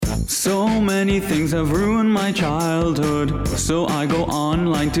So many things have ruined my childhood, so I go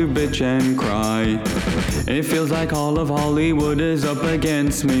online to bitch and cry. It feels like all of Hollywood is up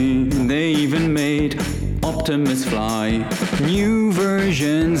against me. They even made Optimus fly. New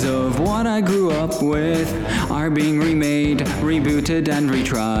versions of what I grew up with are being remade, rebooted and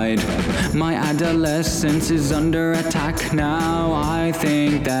retried. My adolescence is under attack now. I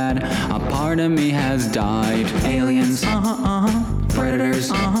think that a part of me has died. Aliens, Predators,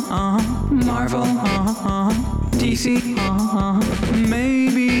 Marvel, DC,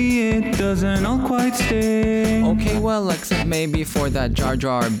 maybe it doesn't all quite stay. Okay, well, except maybe for that Jar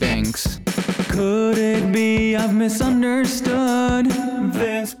Jar Binks. Could it be I've misunderstood?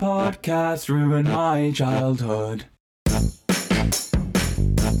 This podcast ruined my childhood.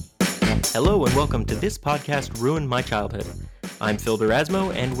 Hello and welcome to This Podcast Ruined My Childhood. I'm Phil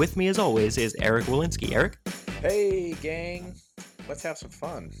Durasmo, and with me as always is Eric Walensky. Eric? Hey, gang. Let's have some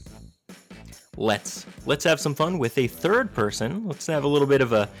fun. Let's have some fun with a third person. Let's have a little bit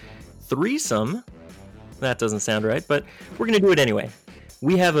of a threesome. That doesn't sound right, but we're going to do it anyway.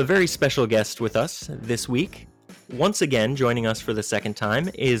 We have a very special guest with us this week. Once again, joining us for the second time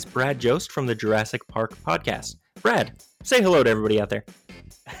is Brad Jost from the Jurassic Park podcast. Brad, say hello to everybody out there.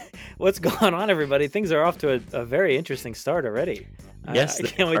 What's going on, everybody? Things are off to a very interesting start already. Yes, I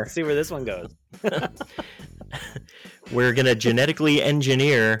can't wait to see where this one goes. We're going to genetically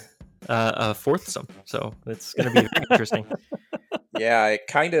engineer a fourthsome, so it's going to be very interesting. Yeah, it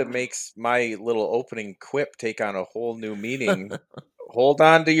kind of makes my little opening quip take on a whole new meaning. Hold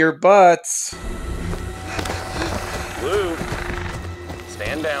on to your butts. Blue,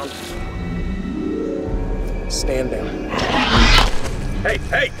 stand down. Stand down.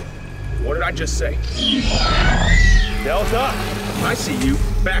 Hey! What did I just say? Delta, I see you.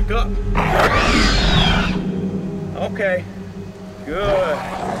 Back up. Okay. Good.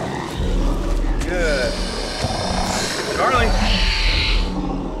 Charlie,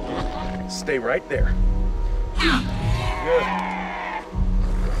 stay right there. Good.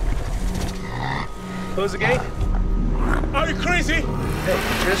 Close the gate. Are you crazy? Hey,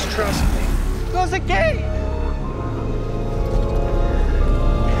 just trust me. Close the gate!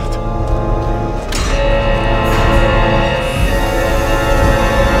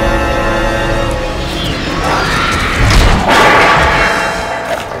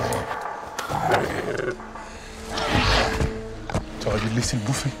 Told you listen,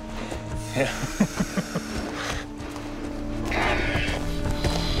 Buffy. Yeah.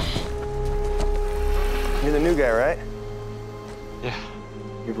 You're the new guy, right? Yeah.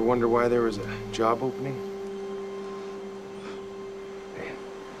 You ever wonder why there was a job opening? Hey,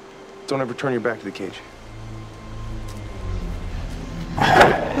 don't ever turn your back to the cage.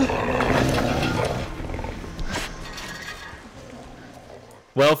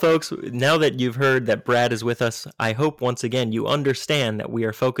 Well, folks, now that you've heard that Brad is with us, I hope once again you understand that we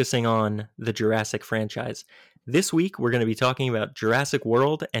are focusing on the Jurassic franchise. This week, we're going to be talking about Jurassic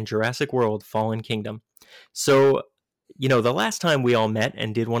World and Jurassic World Fallen Kingdom. So, the last time we all met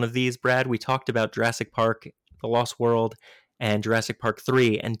and did one of these, Brad, we talked about Jurassic Park, The Lost World, and Jurassic Park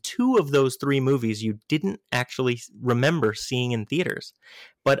 3, and two of those three movies you didn't actually remember seeing in theaters.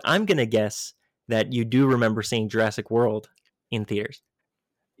 But I'm going to guess that you do remember seeing Jurassic World in theaters.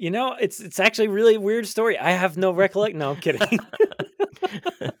 It's actually a really weird story. I have no recollection. No, I'm kidding.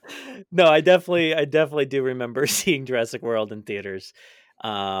 No, I definitely do remember seeing Jurassic World in theaters.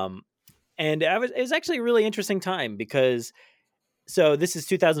 And it was actually a really interesting time because, so this is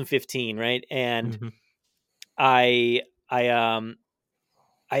 2015, right? And Mm-hmm. I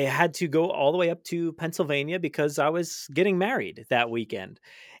had to go all the way up to Pennsylvania because I was getting married that weekend.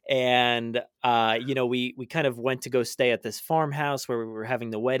 And, we kind of went to go stay at this farmhouse where we were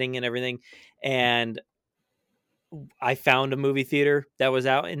having the wedding and everything. And I found a movie theater that was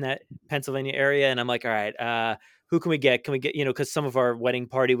out in that Pennsylvania area. And I'm like, all right, who can we get? Can we get, because some of our wedding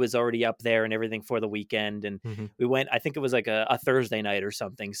party was already up there and everything for the weekend. And we went, I think it was like a Thursday night or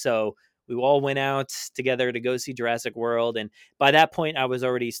something. So we all went out together to go see Jurassic World. And by that point, I was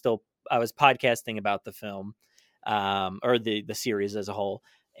podcasting about the film, or the series as a whole.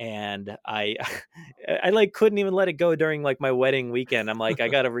 And I couldn't even let it go during like my wedding weekend. I'm like, I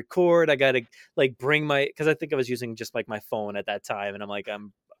got to record. I got to bring cause I think I was using just like my phone at that time. And I'm like,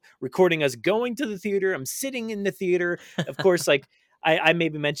 I'm recording us going to the theater. I'm sitting in the theater. Of course, I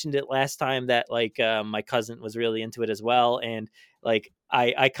maybe mentioned it last time that my cousin was really into it as well. And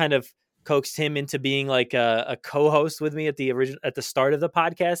I kind of coaxed him into being like a co-host with me at the start of the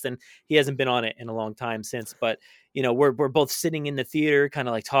podcast, and he hasn't been on it in a long time since. But we're both sitting in the theater, kind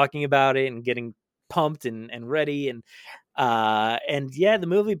of like talking about it and getting pumped and ready. And And yeah, the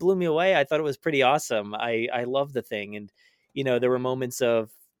movie blew me away. I thought it was pretty awesome. I loved the thing, and there were moments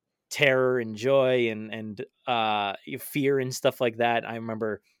of terror and joy and fear and stuff like that. I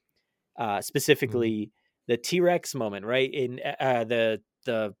remember specifically the T-Rex moment, right in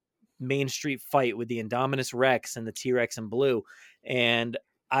the Main Street fight with the Indominus Rex and the T-Rex in blue, and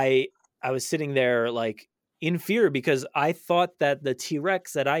I I was sitting there like in fear because I thought that the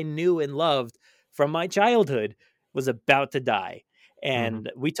T-Rex that I knew and loved from my childhood was about to die. Mm-hmm.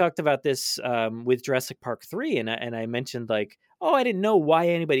 And we talked about this with Jurassic Park 3, and I mentioned like, oh, I didn't know why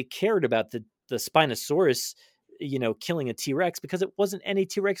anybody cared about the Spinosaurus, killing a T-Rex, because it wasn't any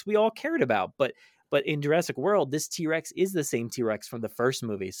T-Rex we all cared about. But in Jurassic World, this T-Rex is the same T-Rex from the first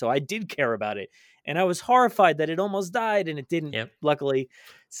movie. So I did care about it. And I was horrified that it almost died, and it didn't, Yep. luckily.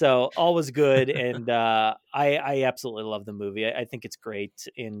 So all was good. And I absolutely love the movie. I think it's great.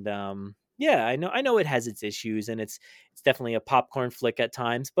 And yeah, I know it has its issues, and it's definitely a popcorn flick at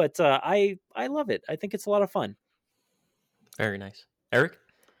times, but I love it. I think it's a lot of fun. Very nice. Eric?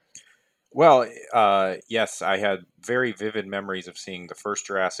 Well, yes, I had very vivid memories of seeing the first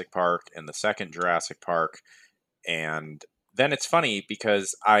Jurassic Park and the second Jurassic Park. And then it's funny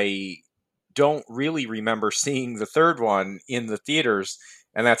because I don't really remember seeing the third one in the theaters.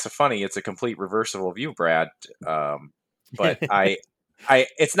 And that's funny. It's a complete reversal of you, Brad. But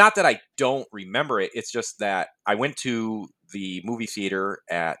it's not that I don't remember it. It's just that I went to the movie theater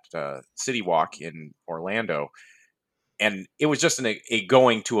at City Walk in Orlando, and it was just a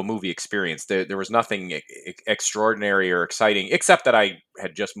going to a movie experience. There was nothing extraordinary or exciting, except that I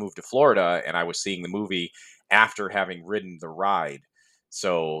had just moved to Florida and I was seeing the movie after having ridden the ride.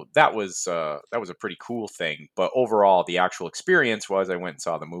 So that was a pretty cool thing. But overall, the actual experience was I went and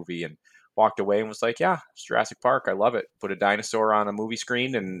saw the movie and walked away and was like, yeah, it's Jurassic Park. I love it. Put a dinosaur on a movie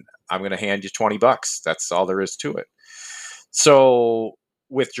screen and I'm going to hand you $20. That's all there is to it. So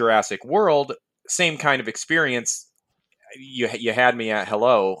with Jurassic World, same kind of experience. You had me at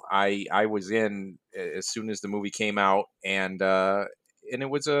hello. I was in as soon as the movie came out, and it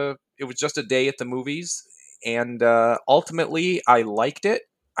was just a day at the movies, and ultimately I liked it.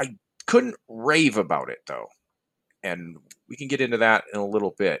 I couldn't rave about it though, and we can get into that in a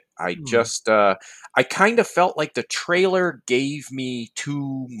little bit. I just I kind of felt like the trailer gave me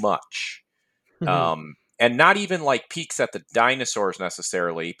too much. And not even like peeks at the dinosaurs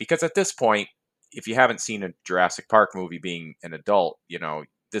necessarily, because at this point, if you haven't seen a Jurassic Park movie being an adult,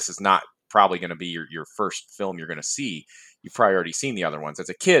 this is not probably going to be your first film you're going to see. You've probably already seen the other ones. As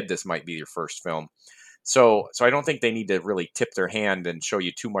a kid, this might be your first film. So I don't think they need to really tip their hand and show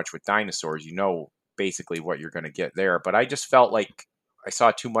you too much with dinosaurs. You know basically what you're going to get there. But I just felt like I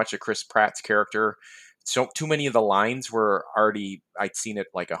saw too much of Chris Pratt's character. So too many of the lines were already, I'd seen it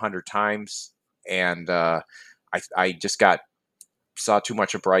like 100 times. And I just saw too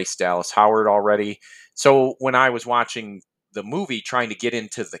much of Bryce Dallas Howard already. So when I was watching the movie, trying to get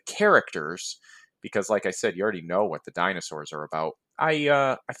into the characters, because like I said, you already know what the dinosaurs are about,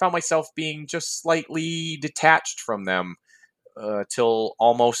 I found myself being just slightly detached from them till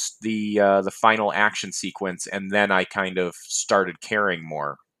almost the final action sequence, and then I kind of started caring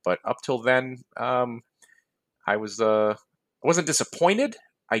more. But up till then, I wasn't disappointed.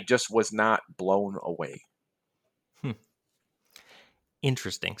 I just was not blown away.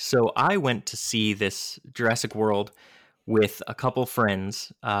 Interesting. So I went to see this Jurassic World with a couple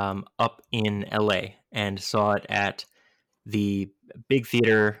friends up in LA and saw it at the big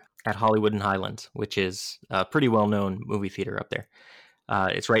theater at Hollywood and Highlands, which is a pretty well-known movie theater up there.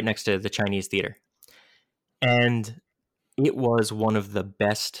 It's right next to the Chinese theater. And it was one of the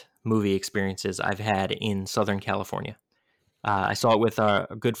best movie experiences I've had in Southern California. I saw it with a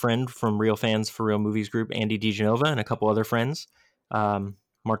good friend from Real Fans for Real Movies group, Andy DiGenova, and a couple other friends,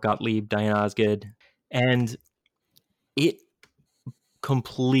 Mark Gottlieb, Diana Osgood, and it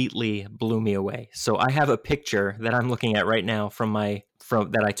completely blew me away. So I have a picture that I'm looking at right now from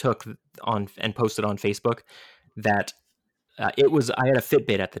that I took on and posted on Facebook. That I had a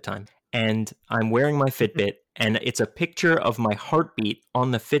Fitbit at the time, and I'm wearing my Fitbit, and it's a picture of my heartbeat on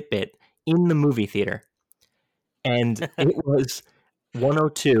the Fitbit in the movie theater. And it was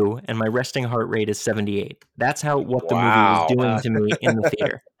 102, and my resting heart rate is 78. That's what the movie was doing to me in the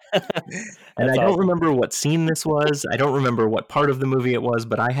theater. And I don't remember what scene this was. I don't remember what part of the movie it was,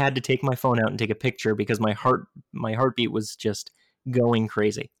 but I had to take my phone out and take a picture because my heartbeat was just going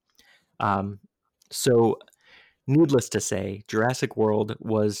crazy. So needless to say, Jurassic World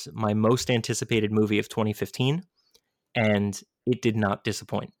was my most anticipated movie of 2015, and it did not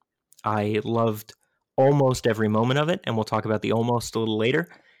disappoint. I loved almost every moment of it, and we'll talk about the almost a little later,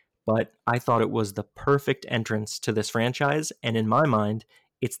 but I thought it was the perfect entrance to this franchise. And in my mind,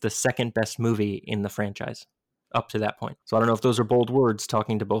 it's the second best movie in the franchise up to that point. So I don't know if those are bold words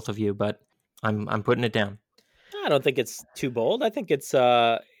talking to both of you, but I'm putting it down. I don't think it's too bold. I think it's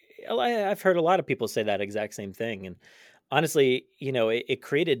I've heard a lot of people say that exact same thing. And honestly, it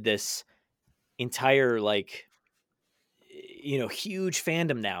created this entire huge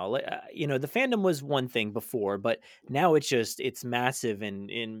fandom now. The fandom was one thing before, but now it's massive.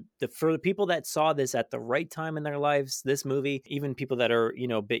 And for the people that saw this at the right time in their lives, this movie, even people that are,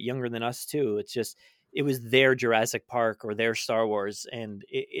 a bit younger than us too, it was their Jurassic Park or their Star Wars. And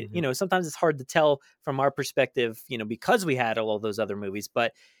sometimes it's hard to tell from our perspective, because we had all those other movies,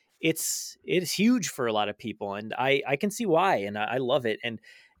 but it's huge for a lot of people. And I can see why, and I love it. And,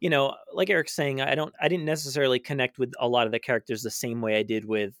 like Eric's saying, I didn't necessarily connect with a lot of the characters the same way I did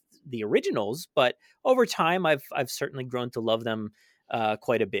with the originals, but over time I've certainly grown to love them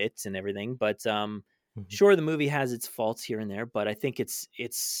quite a bit and everything. But sure, the movie has its faults here and there, but I think it's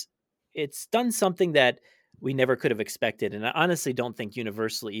done something that we never could have expected. And I honestly don't think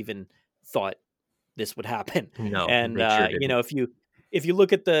Universal even thought this would happen. No, and they sure didn't. if you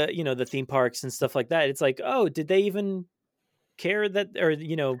look at the the theme parks and stuff like that, it's like, oh, did they even care that, or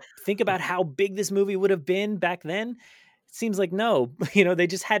think about how big this movie would have been back then? It seems like no. They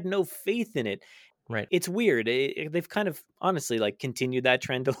just had no faith in it. Right. It's weird. They've kind of honestly continued that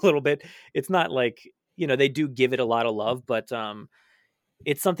trend a little bit. It's not like they do give it a lot of love, but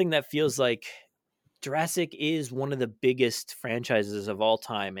it's something that feels like Jurassic is one of the biggest franchises of all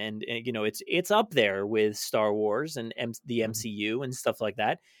time, and it's up there with Star Wars and the MCU and stuff like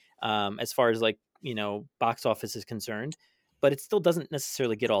that, as far as box office is concerned. But it still doesn't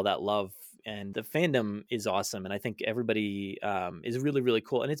necessarily get all that love, and the fandom is awesome, and I think everybody is really, really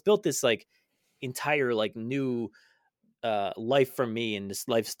cool, and it's built this entire new life for me and this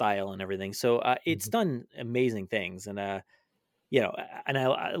lifestyle and everything. So it's done amazing things, and and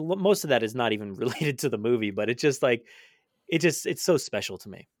I most of that is not even related to the movie, but it's just it's so special to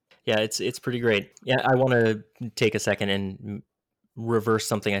me. Yeah, it's pretty great. Yeah, I want to take a second and reverse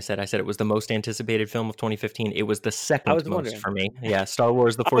something I said. I said it was the most anticipated film of 2015. It was the second most for me. Yeah, Star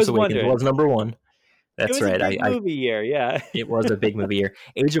Wars: The Force Awakens was number one. That's it was right. A big movie year, yeah. It was a big movie year.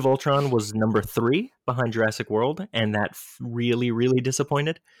 Age of Ultron was number 3 behind Jurassic World, and that really, really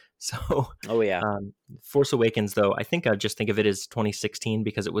disappointed. So, Force Awakens, though, I think I just think of it as 2016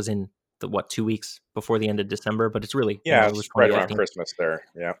 because it was in 2 weeks before the end of December, but it's really it was right around Christmas there.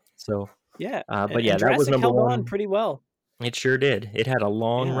 Yeah. So yeah, but yeah, that was number held one. On pretty well. It sure did. It had a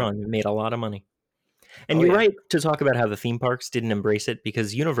long run. It made a lot of money. And you're right to talk about how the theme parks didn't embrace it,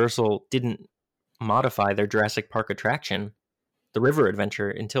 because Universal didn't modify their Jurassic Park attraction, the River Adventure,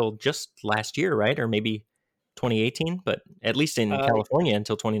 until just last year, right? Or maybe 2018, but at least in California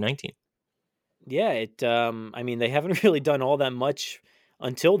until 2019. Yeah, I mean, they haven't really done all that much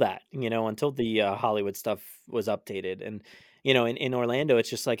until that, until the Hollywood stuff was updated. And, in Orlando,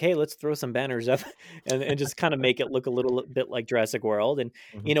 it's just like, hey, let's throw some banners up and just kind of make it look a little bit like Jurassic World. And,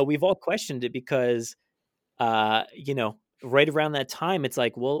 we've all questioned it because, right around that time, it's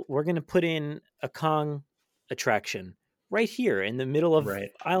like, well, we're going to put in a Kong attraction right here in the middle of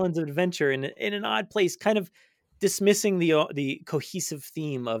Islands of Adventure in an odd place, kind of dismissing the cohesive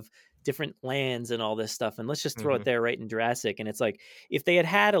theme of different lands and all this stuff. And let's just throw it there right in Jurassic. And it's like, if they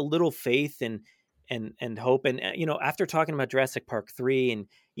had a little faith and hope, and, after talking about Jurassic Park 3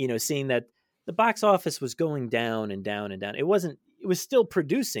 and, seeing that the box office was going down and down and down, it was still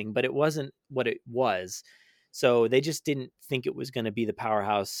producing, but it wasn't what it was. So they just didn't think it was going to be the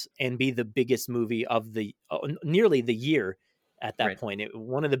powerhouse and be the biggest movie of nearly the year at that point.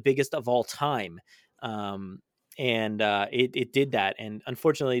 One of the biggest of all time. And it did that. And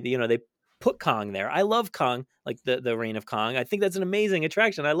unfortunately, they put Kong there. I love Kong, like the Reign of Kong. I think that's an amazing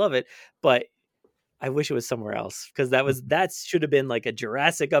attraction. I love it. But I wish it was somewhere else, because that should have been like a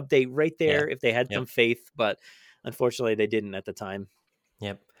Jurassic update right there if they had some faith. But unfortunately, they didn't at the time.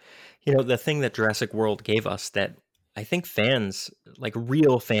 Yep. The thing that Jurassic World gave us that I think fans, like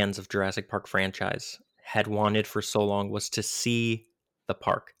real fans of Jurassic Park franchise, had wanted for so long was to see the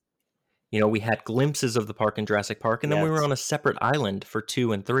park. We had glimpses of the park in Jurassic Park, and then we were on a separate island for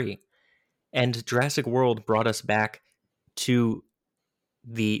 2 and 3. And Jurassic World brought us back to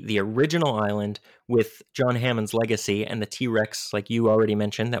the original island with John Hammond's legacy and the T-Rex, like you already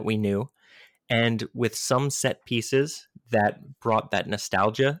mentioned, that we knew, and with some set pieces that brought that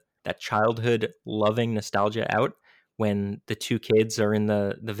nostalgia, that childhood loving nostalgia out when the 2 kids are in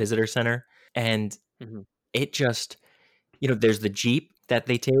the visitor center. And it just, there's the Jeep that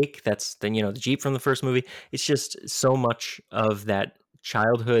they take. That's the Jeep from the first movie. It's just so much of that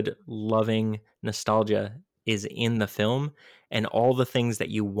childhood loving nostalgia is in the film, and all the things that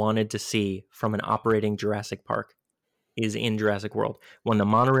you wanted to see from an operating Jurassic Park is in Jurassic World. When the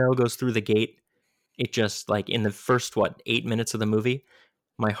monorail goes through the gate, it just, like, in the first 8 minutes of the movie,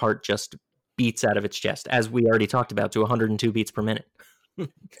 my heart just beats out of its chest, as we already talked about, to 102 beats per minute.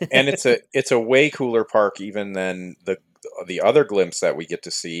 And it's a way cooler park even than the other glimpse that we get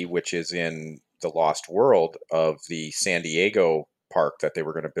to see, which is in the Lost World of the San Diego park that they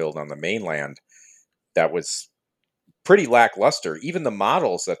were going to build on the mainland. That was pretty lackluster. Even the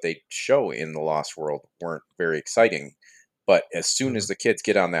models that they show in the Lost World weren't very exciting. But as soon as the kids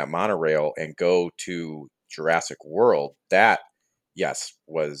get on that monorail and go to Jurassic World, that, yes,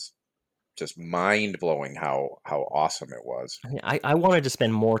 was just mind-blowing how awesome it was. I wanted to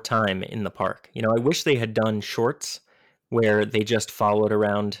spend more time in the park. I wish they had done shorts where they just followed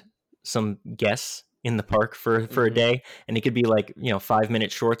around some guests in the park for a day, and it could be like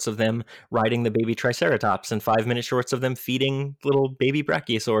 5-minute shorts of them riding the baby Triceratops and 5-minute shorts of them feeding little baby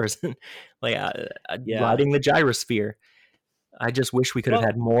Brachiosaurs and like riding the gyrosphere. I just wish we could have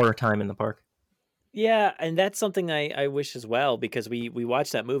had more time in the park. Yeah, and that's something I wish as well, because we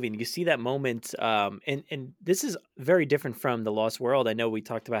watched that movie and you see that moment, and this is very different from The Lost World. I know we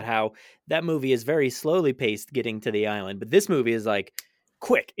talked about how that movie is very slowly paced getting to the island, but this movie is like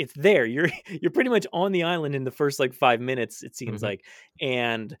quick. It's there. You're pretty much on the island in the first 5 minutes, it seems like.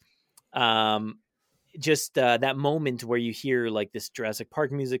 And just that moment where you hear this Jurassic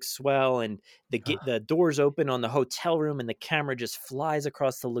Park music swell and the doors open on the hotel room and the camera just flies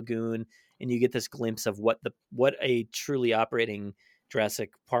across the lagoon, and you get this glimpse of what a truly operating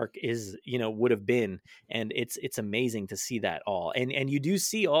Jurassic Park is, would have been. And it's amazing to see that all. And you do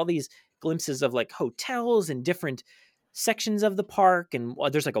see all these glimpses of hotels and different sections of the park, and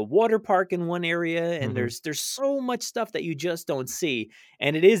there's a water park in one area, and there's so much stuff that you just don't see.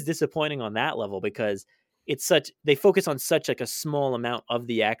 And it is disappointing on that level, because they focus on such a small amount of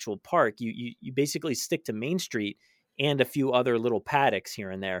the actual park. You basically stick to Main Street and a few other little paddocks here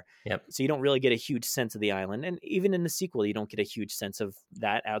and there. Yep. So you don't really get a huge sense of the island. And even in the sequel, you don't get a huge sense of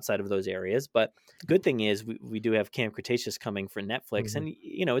that outside of those areas. But good thing is we do have Camp Cretaceous coming for Netflix. And,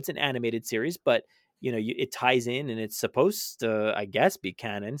 it's an animated series, but, it ties in and it's supposed to, I guess, be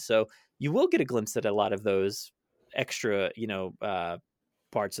canon. So you will get a glimpse at a lot of those extra,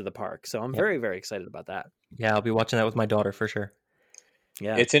 parts of the park. So I'm very, very excited about that. Yeah, I'll be watching that with my daughter for sure.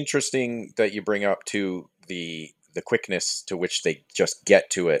 Yeah. It's interesting that you bring up to the quickness to which they just get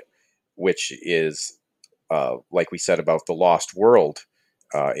to it, which is like we said about the Lost World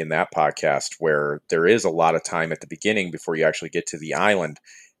in that podcast, where there is a lot of time at the beginning before you actually get to the island.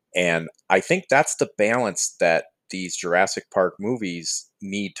 And I think that's the balance that these Jurassic Park movies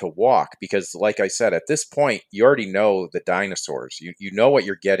need to walk, because like I said, at this point, you already know the dinosaurs. You know what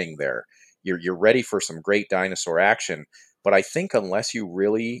you're getting there. You're ready for some great dinosaur action. But I think unless you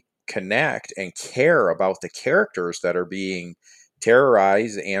really connect and care about the characters that are being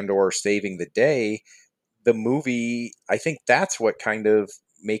terrorized and or saving the day, the movie, I think that's what kind of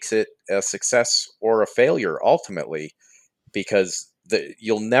makes it a success or a failure ultimately, because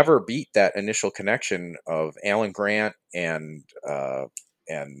you'll never beat that initial connection of Alan Grant and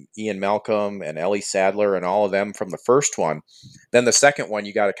Ian Malcolm and Ellie Sattler and all of them from the first one. Then the second one,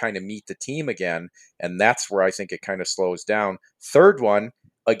 you got to kind of meet the team again, and that's where I think it kind of slows down. Third one,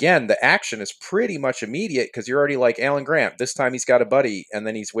 again, the action is pretty much immediate, because you're already like Alan Grant. This time he's got a buddy, and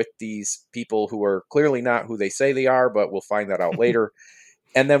then he's with these people who are clearly not who they say they are, but we'll find that out later.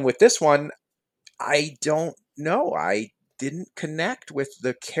 And then with this one, I don't know. I didn't connect with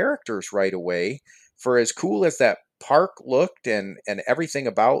the characters right away. For as cool as that park looked and everything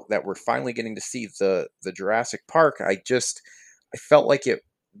about that, we're finally getting to see the Jurassic Park, I felt like it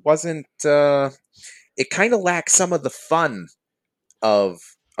wasn't, it kind of lacked some of the fun of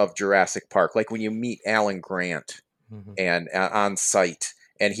Jurassic Park, like when you meet Alan Grant and on site,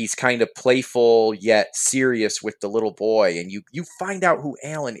 and he's kind of playful yet serious with the little boy, and you find out who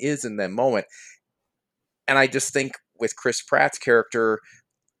Alan is in that moment. And I just think with Chris Pratt's character,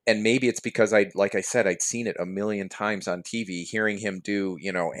 and maybe it's because like I said, I'd seen it a million times on TV, hearing him do,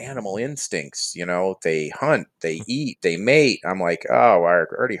 animal instincts, they hunt, they eat, they mate. I'm like, oh, I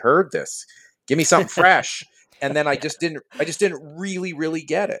already heard this. Give me something fresh. And then I just didn't really, really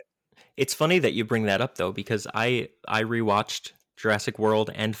get it. It's funny that you bring that up, though, because I rewatched Jurassic World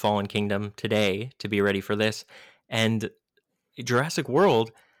and Fallen Kingdom today to be ready for this. And Jurassic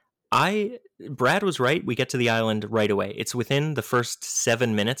World, Brad was right. We get to the island right away. It's within the first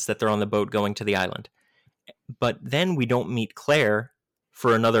 7 minutes that they're on the boat going to the island. But then we don't meet Claire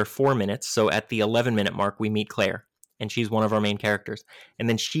for another 4 minutes. So at the 11-minute mark, we meet Claire. and she's one of our main characters. And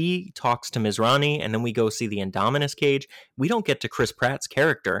then she talks to Mizrani, and then we go see the Indominus cage. We don't get to Chris Pratt's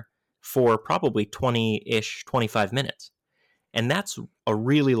character for probably 20-ish, 25 minutes. And that's a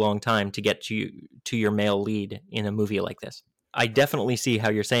really long time to get to your male lead in a movie like this. I definitely see how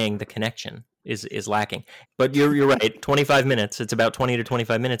you're saying the connection is lacking. But you're right, 25 minutes. It's about 20 to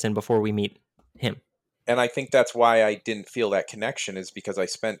 25 minutes in before we meet him. And I think that's why I didn't feel that connection, is because I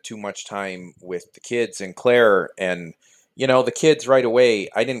spent too much time with the kids and Claire. And, the kids right away,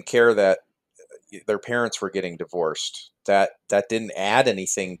 I didn't care that their parents were getting divorced. That didn't add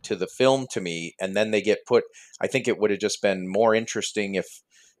anything to the film to me. And then they get put, I think it would have just been more interesting if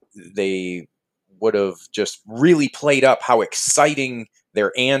they would have just really played up how exciting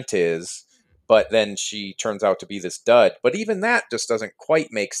their aunt is, but then she turns out to be this dud. But even that just doesn't quite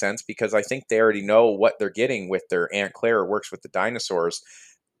make sense, because I think they already know what they're getting with their Aunt Claire, who works with the dinosaurs.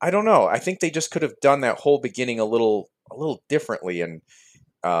 I don't know. I think they just could have done that whole beginning a little differently, and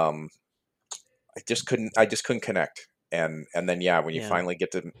I just couldn't connect. And then when you finally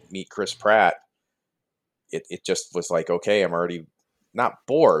get to meet Chris Pratt, it just was like, okay, I'm already not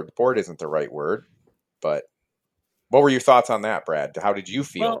bored. Bored isn't the right word, but what were your thoughts on that, Brad? How did you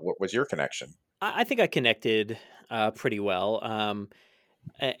feel? Well, What was your connection? I think I connected pretty well.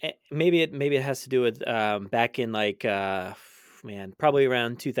 Maybe it has to do with back in probably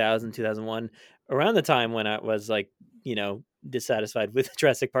around 2000, 2001, around the time when I was dissatisfied with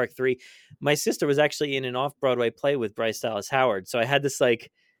Jurassic Park 3. My sister was actually in an off-Broadway play with Bryce Dallas Howard. So I had this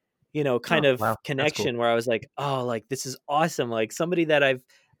connection where I was like, oh, like this is awesome. Like somebody that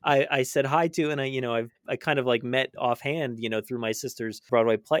I said hi to, and I kind of like met offhand, through my sister's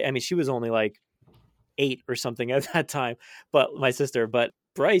Broadway play. I mean, she was only like 8 or something at that time, but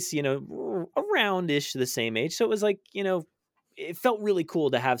Bryce, around-ish the same age. So it was like, it felt really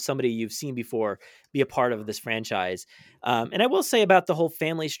cool to have somebody you've seen before be a part of this franchise. And I will say about the whole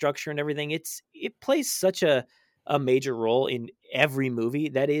family structure and everything, it plays such a major role in every movie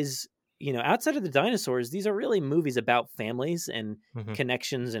that is, outside of the dinosaurs, these are really movies about families and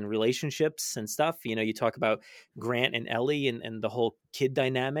connections and relationships and stuff. You talk about Grant and Ellie and the whole kid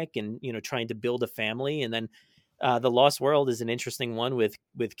dynamic and, trying to build a family. And then The Lost World is an interesting one with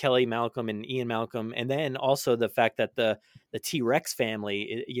Kelly Malcolm and Ian Malcolm. And then also the fact that the T-Rex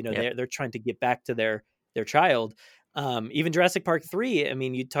family, they're trying to get back to their child. Even Jurassic Park 3, I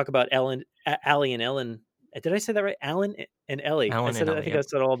mean, you talk about Allie and Ellen. Did I say that right? Alan and Ellie. I think I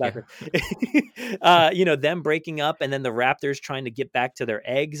said it all backwards. Yeah. Them breaking up, and then the raptors trying to get back to their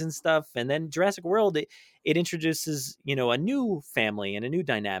eggs and stuff. And then Jurassic World, it introduces, a new family and a new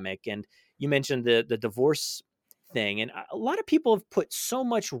dynamic. And you mentioned the divorce thing. And a lot of people have put so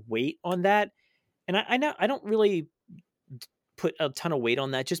much weight on that. And I don't really put a ton of weight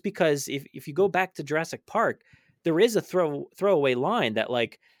on that, just because if you go back to Jurassic Park, there is a throwaway line that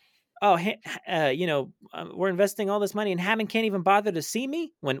like, oh, we're investing all this money and Hammond can't even bother to see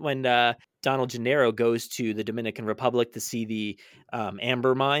me when Donald Gennaro goes to the Dominican Republic to see the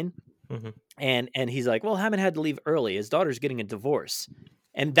amber mine. And he's like, well, Hammond had to leave early. His daughter's getting a divorce.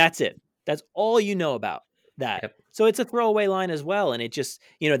 And that's it. That's all you know about that. Yep. So it's a throwaway line as well. And it just,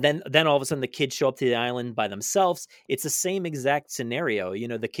 then all of a sudden the kids show up to the island by themselves. It's the same exact scenario.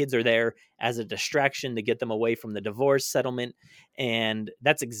 The kids are there as a distraction to get them away from the divorce settlement. And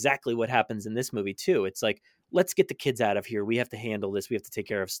that's exactly what happens in this movie too. It's like, let's get the kids out of here. We have to handle this. We have to take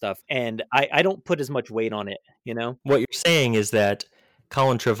care of stuff. And I don't put as much weight on it, What you're saying is that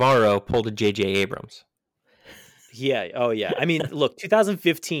Colin Trevorrow pulled a J.J. Abrams. Yeah. Oh yeah. I mean, look,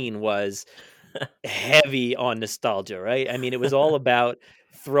 2015 was heavy on nostalgia, right? I mean, it was all about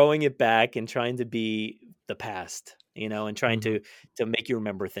throwing it back and trying to be the past, and trying to make you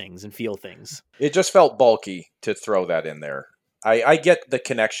remember things and feel things. It just felt bulky to throw that in there. I get the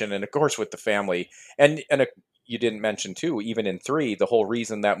connection, and of course with the family, and you didn't mention too, even in 3, the whole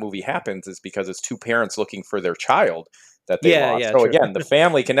reason that movie happens is because it's 2 parents looking for their child that they lost. So true. Again, the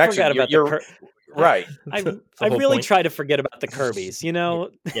family connection. You're right. I really try to forget about the Kirbys,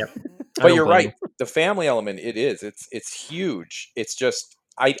 Yep. But you're right. The family element, it's huge. It's just,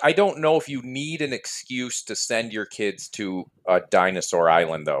 I don't know if you need an excuse to send your kids to a dinosaur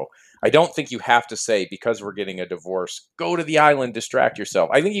island, though. I don't think you have to say, because we're getting a divorce, go to the island, distract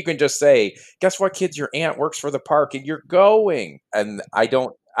yourself. I think you can just say, guess what, kids, your aunt works for the park and you're going. And I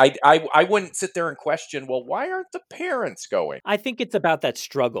wouldn't sit there and question, well, why aren't the parents going? I think it's about that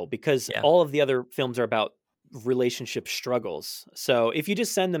struggle, because all of the other films are about relationship struggles. So if you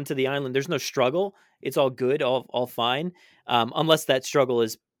just send them to the island, there's no struggle. It's all good, all fine. Unless that struggle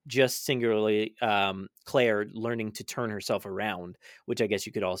is just singularly Claire learning to turn herself around, which I guess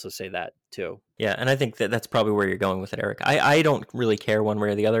you could also say that too. Yeah, and I think that that's probably where you're going with it, Eric. I don't really care one way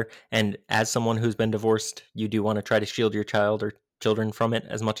or the other. And as someone who's been divorced, you do want to try to shield your child or children from it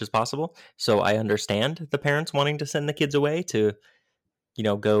as much as possible. So I understand the parents wanting to send the kids away to,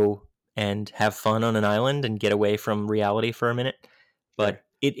 go and have fun on an island and get away from reality for a minute. But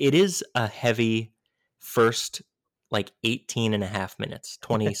Sure. it is a heavy first, like 18 and a half minutes,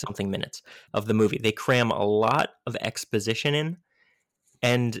 20 something minutes of the movie. They cram a lot of exposition in,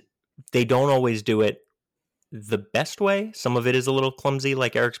 and they don't always do it the best way. Some of it is a little clumsy,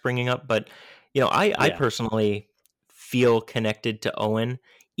 like Eric's bringing up, but I Yeah. personally feel connected to Owen,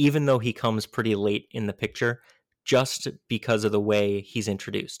 even though he comes pretty late in the picture, just because of the way he's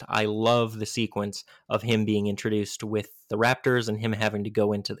introduced. I love the sequence of him being introduced with the raptors and him having to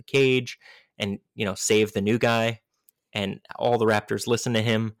go into the cage and save the new guy, and all the raptors listen to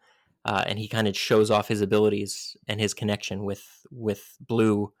him, and he kind of shows off his abilities and his connection with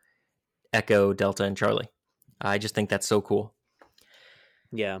Blue, Echo, Delta, and Charlie. I just think that's so cool.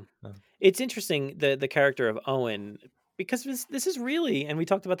 Yeah. It's interesting, the character of Owen, because this is really, and we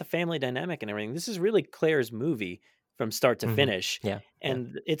talked about the family dynamic and everything, this is really Claire's movie from start to finish. Yeah.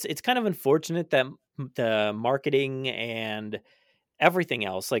 And it's kind of unfortunate that the marketing and everything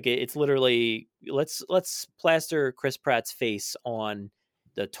else, like it's literally, let's plaster Chris Pratt's face on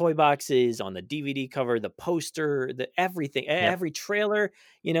the toy boxes, on the DVD cover, the poster, the everything, every trailer.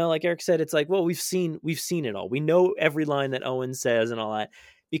 Like Eric said, it's like, well, we've seen it all. We know every line that Owen says and all that,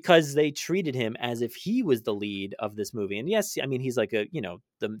 because they treated him as if he was the lead of this movie. And yes, I mean, he's like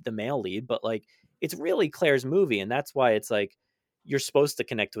the male lead, but like it's really Claire's movie, and that's why it's like you're supposed to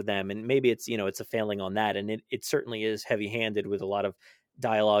connect with them. And maybe it's it's a failing on that, and it certainly is heavy handed with a lot of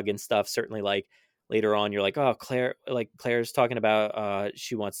dialogue and stuff. Certainly, like later on, you're like, oh, Claire's talking about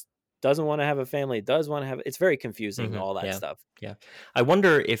she doesn't want to have a family, does want to have. It's very confusing, all that stuff. Yeah, I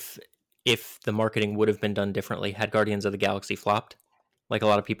wonder if the marketing would have been done differently had Guardians of the Galaxy flopped, like a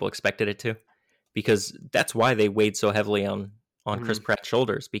lot of people expected it to, because that's why they weighed so heavily on Chris Pratt's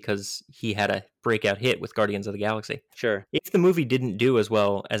shoulders, because he had a breakout hit with Guardians of the Galaxy. Sure. If the movie didn't do as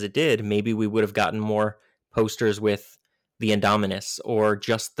well as it did, maybe we would have gotten more posters with the Indominus, or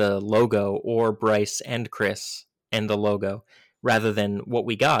just the logo, or Bryce and Chris and the logo, rather than what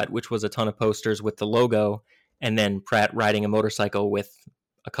we got, which was a ton of posters with the logo and then Pratt riding a motorcycle with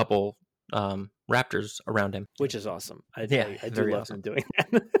a couple raptors around him. Which is awesome. I do love him doing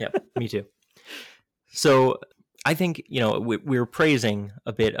that. Yeah, me too. So I think, we're praising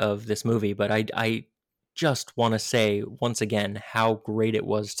a bit of this movie, but I just want to say once again how great it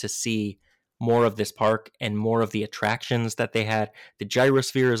was to see more of this park and more of the attractions that they had. The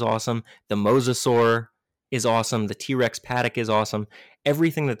gyrosphere is awesome. The mosasaur is awesome. The T-Rex paddock is awesome.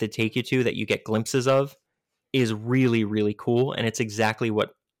 Everything that they take you to that you get glimpses of is really, really cool. And it's exactly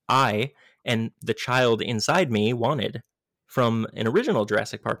what I and the child inside me wanted from an original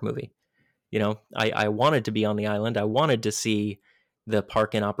Jurassic Park movie. I wanted to be on the island. I wanted to see the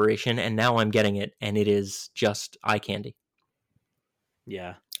park in operation, and now I'm getting it, and it is just eye candy.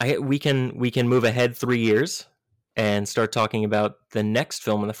 Yeah. We can move ahead 3 years and start talking about the next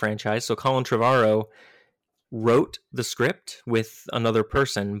film in the franchise. So Colin Trevorrow wrote the script with another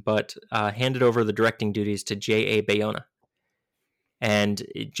person, but handed over the directing duties to J.A. Bayona. And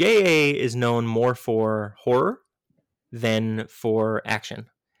J.A. is known more for horror than for action.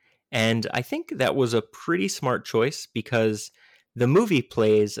 And I think that was a pretty smart choice, because the movie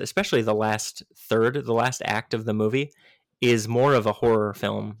plays, especially the last third, the last act of the movie, is more of a horror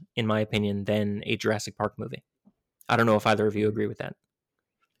film, in my opinion, than a Jurassic Park movie. I don't know if either of you agree with that.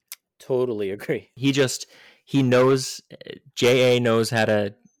 Totally agree. He knows, J.A. knows how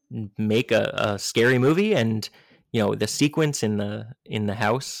to make a scary movie, and the sequence in the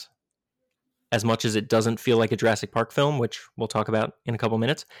house, as much as it doesn't feel like a Jurassic Park film, which we'll talk about in a couple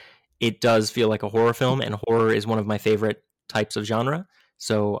minutes, it does feel like a horror film, and horror is one of my favorite types of genre,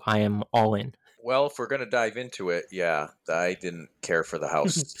 so I am all in. Well, if we're going to dive into it, yeah, I didn't care for the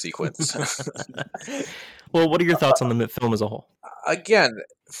house sequence. Well, what are your thoughts on the film as a whole? Again,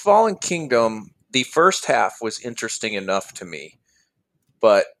 Fallen Kingdom, the first half was interesting enough to me,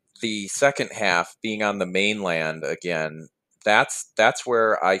 but the second half, being on the mainland again, that's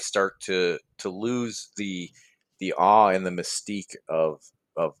where I start to lose the awe and the mystique of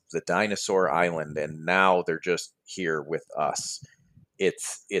the dinosaur island, and now they're just here with us.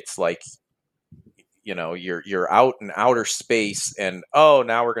 It's like, you're out in outer space, and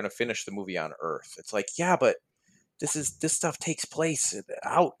now we're going to finish the movie on Earth. It's like, yeah, but this stuff takes place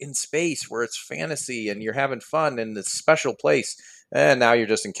out in space where it's fantasy and you're having fun in this special place. and now you're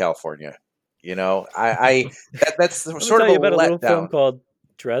just in California. That's Let me sort tell of a you about a little film letdown. called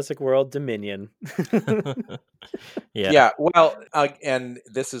Jurassic World Dominion. Yeah. Yeah, well, and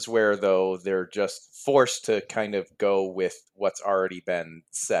this is where, though, they're just forced to kind of go with what's already been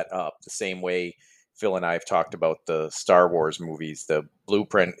set up. The same way Phil and I have talked about the Star Wars movies. The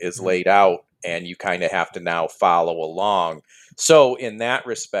blueprint is laid out, and you kind of have to now follow along. So, in that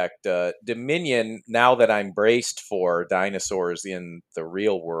respect, Dominion, now that I'm braced for dinosaurs in the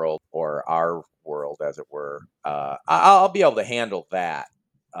real world, or our world, as it were, I'll be able to handle that.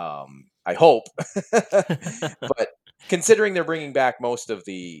 I hope. But considering they're bringing back most of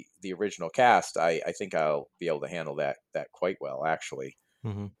the original cast, I think I'll be able to handle that quite well, actually.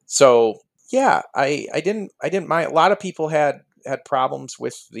 Hmm. So yeah, I didn't mind. A lot of people had problems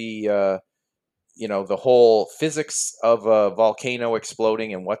with the whole physics of a volcano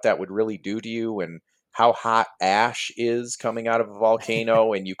exploding and what that would really do to you, and how hot ash is coming out of a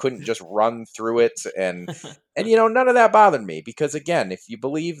volcano, and you couldn't just run through it, and none of that bothered me, because again, if you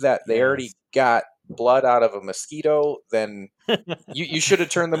believe that they already Yes. got blood out of a mosquito, then you should have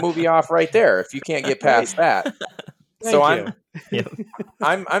turned the movie off right there if you can't get Right. past that. So Thank you. Yep.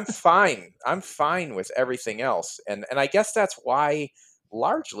 I'm fine. I'm fine with everything else, and I guess that's why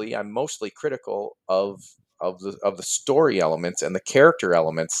largely I'm mostly critical of the story elements and the character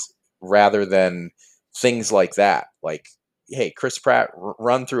elements, rather than things like that. Like, hey, Chris Pratt,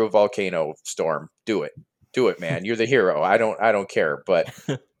 run through a volcano storm. Do it, man. You're the hero. I don't care.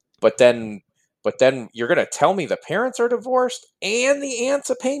 But then you're gonna tell me the parents are divorced and the aunt's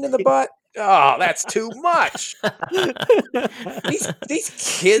a pain in the butt. Oh, that's too much.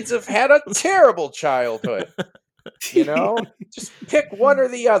 These kids have had a terrible childhood. Just pick one or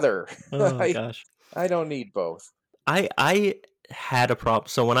the other. Oh I gosh. I don't need both. I had a problem.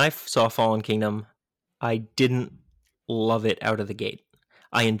 So when I saw Fallen Kingdom, I didn't love it out of the gate.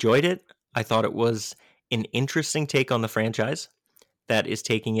 I enjoyed it. I thought it was an interesting take on the franchise that is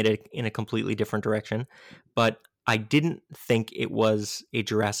taking it in a completely different direction, but I didn't think it was a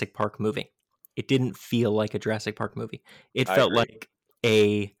Jurassic Park movie. It didn't feel like a Jurassic Park movie. It I felt agree. like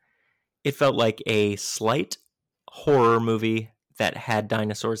a it felt like a slight horror movie that had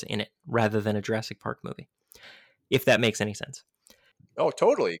dinosaurs in it rather than a Jurassic Park movie. If that makes any sense. Oh,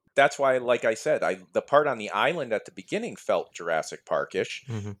 totally. That's why, like I said, the part on the island at the beginning felt Jurassic Park-ish,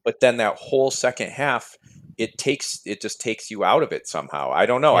 Mhm. but then that whole second half, it just takes you out of it somehow. I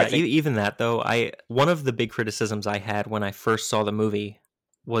don't know. I Yeah, think even that though, one of the big criticisms I had when I first saw the movie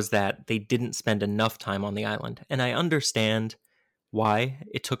was that they didn't spend enough time on the island. And I understand why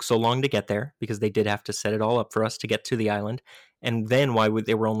it took so long to get there, because they did have to set it all up for us to get to the island. And then why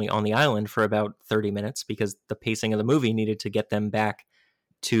they were only on the island for about 30 minutes, because the pacing of the movie needed to get them back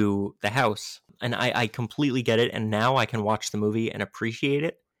to the house. And I completely get it. And now I can watch the movie and appreciate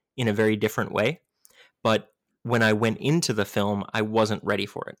it in a very different way. But when I went into the film, I wasn't ready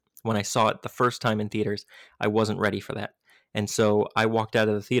for it. When I saw it the first time in theaters, I wasn't ready for that. And so I walked out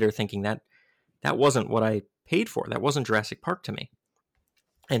of the theater thinking that wasn't what I paid for. That wasn't Jurassic Park to me.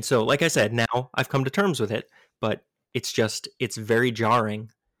 And so, like I said, now I've come to terms with it, but it's very jarring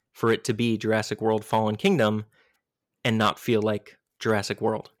for it to be Jurassic World Fallen Kingdom and not feel like Jurassic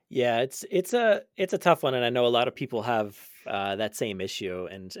World. Yeah, it's a tough one, and I know a lot of people have that same issue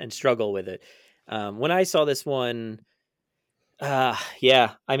and struggle with it. When I saw this one,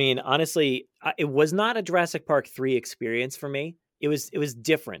 yeah, I mean, honestly, it was not a Jurassic Park 3 experience for me. It was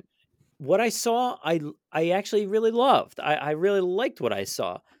different. What I saw, I actually really loved. I really liked what I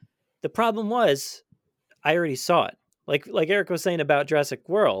saw. The problem was I already saw it. Like Eric was saying about Jurassic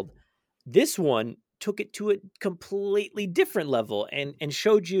World, this one took it to a completely different level and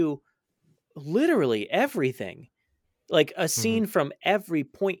showed you literally everything, like a scene from every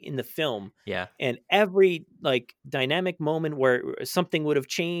point in the film, Yeah. and every like dynamic moment where something would have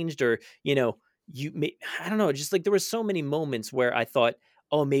changed, or I don't know, just like there were so many moments where I thought,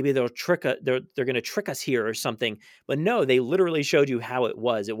 oh, maybe they're going to trick us here or something, but no, they literally showed you how it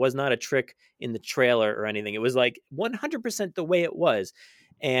was. It was not a trick in the trailer or anything. It was like 100% the way it was.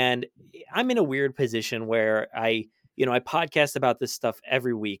 And I'm in a weird position where I podcast about this stuff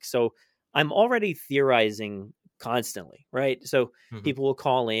every week, so I'm already theorizing constantly, right? So people will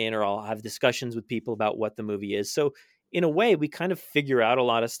call in, or I'll have discussions with people about what the movie is. So in a way, we kind of figure out a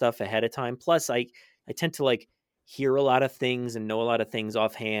lot of stuff ahead of time. Plus, I tend to like hear a lot of things and know a lot of things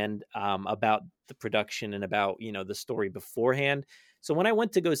offhand about the production and about the story beforehand. So when I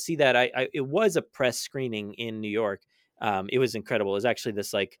went to go see that, it was a press screening in New York. It was incredible. It was actually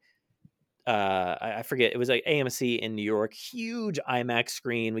this like I forget, it was like AMC in New York, huge IMAX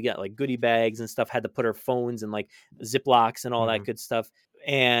screen. We got like goodie bags and stuff, had to put our phones in like Ziplocs and all that good stuff.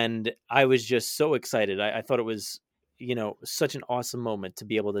 And I was just so excited. I thought it was, such an awesome moment to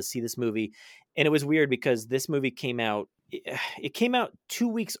be able to see this movie. And it was weird because this movie came out, it came out 2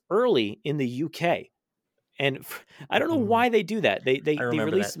 weeks early in the UK. And I don't know why they do that. They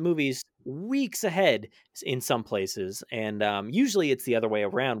release movies weeks ahead in some places, and usually it's the other way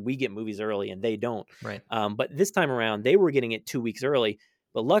around. We get movies early and they don't. Right. But this time around, they were getting it 2 weeks early.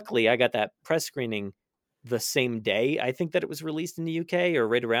 But luckily, I got that press screening the same day I think that it was released in the UK, or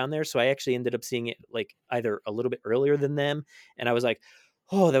right around there. So I actually ended up seeing it like either a little bit earlier than them, and I was like,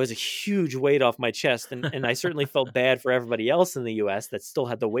 oh, that was a huge weight off my chest, and I certainly felt bad for everybody else in the US that still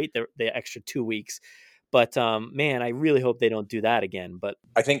had to wait the extra 2 weeks. But man, I really hope they don't do that again. But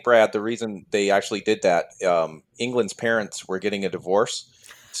I think, Brad, the reason they actually did that, England's parents were getting a divorce.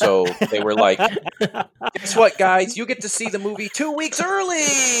 So they were like, guess what, guys? You get to see the movie 2 weeks early.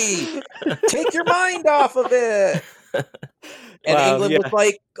 Take your mind off of it. And England was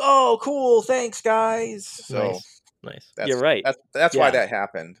like, oh, cool. Thanks, guys. So nice. You're right. That's why that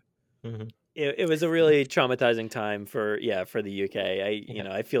happened. Mm-hmm. It was a really traumatizing time for the UK.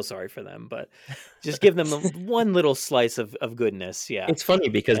 I feel sorry for them, but just give them one little slice of goodness. Yeah, it's funny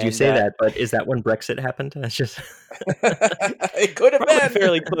because you say that, but is that when Brexit happened? That's just it could have been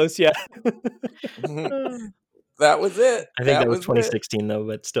fairly close. Yeah, that was it. I think that was 2016 though,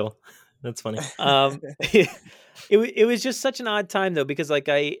 but still, that's funny. It was just such an odd time though, because like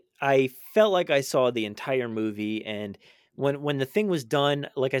I felt like I saw the entire movie, and when the thing was done,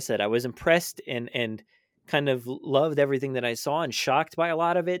 like I said, I was impressed and kind of loved everything that I saw and shocked by a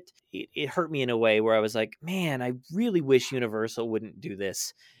lot of it. It hurt me in a way where I was like, man, I really wish Universal wouldn't do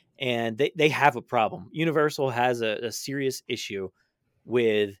this. And they have a problem. Universal has a serious issue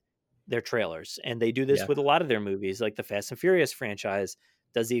with their trailers, and they do this with a lot of their movies, like the Fast and Furious franchise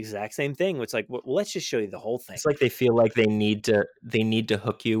does the exact same thing. It's like, well, let's just show you the whole thing. It's like they feel like they need to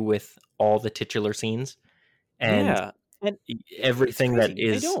hook you with all the titular scenes, and everything that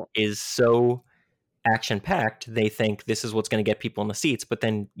is so action packed. They think this is what's going to get people in the seats, but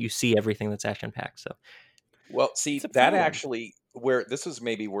then you see everything that's action packed. So, well, see that actually where this is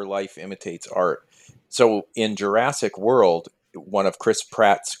maybe where life imitates art. So in Jurassic World, one of Chris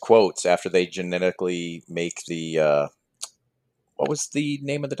Pratt's quotes after they genetically make the what was the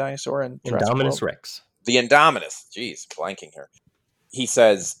name of the dinosaur in Jurassic Indominus World? Rex. The Indominus. Jeez, blanking here. He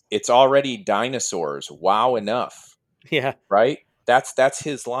says it's already dinosaurs. Wow, enough. Yeah. Right? That's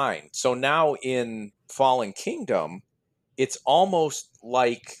his line. So now in Fallen Kingdom, it's almost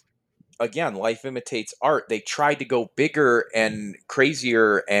like, again, life imitates art. They tried to go bigger and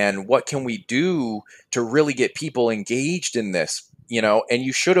crazier, and what can we do to really get people engaged in this? And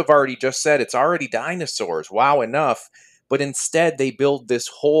you should have already just said it's already dinosaurs. Wow, enough. But instead, they build this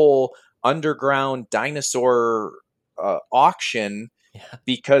whole underground dinosaur auction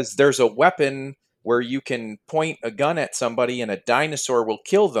because there's a weapon where you can point a gun at somebody and a dinosaur will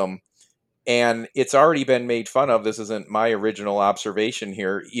kill them. And it's already been made fun of. This isn't my original observation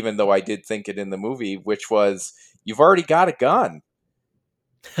here, even though I did think it in the movie, which was, you've already got a gun.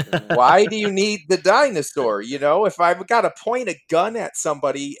 Why do you need the dinosaur? If I've got to point a gun at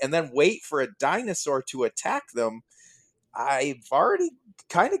somebody and then wait for a dinosaur to attack them, I've already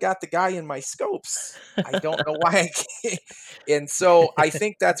kind of got the guy in my scopes. I don't know why I can't. And so I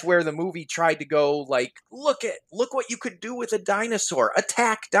think that's where the movie tried to go, like, look what you could do with a dinosaur,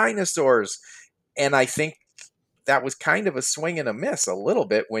 attack dinosaurs. And I think that was kind of a swing and a miss a little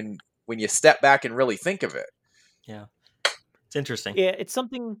bit when you step back and really think of it. Yeah. It's interesting. Yeah, it's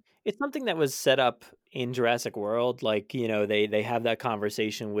something that was set up in Jurassic World. Like, they have that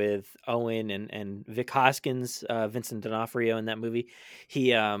conversation with Owen and Vic Hoskins, Vincent D'Onofrio in that movie.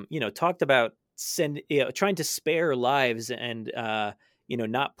 He, talked about trying to spare lives and,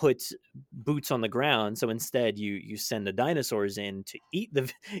 not put boots on the ground. So instead you send the dinosaurs in to eat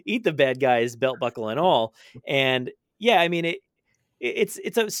the bad guys, belt buckle and all. And yeah, I mean,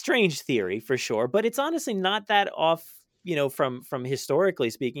 it's a strange theory for sure, but it's honestly not that off, from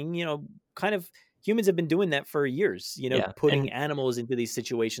historically speaking, kind of humans have been doing that for years, putting animals into these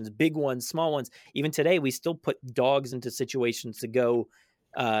situations, big ones, small ones. Even today, we still put dogs into situations to go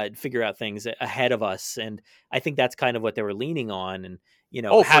figure out things ahead of us. And I think that's kind of what they were leaning on. And,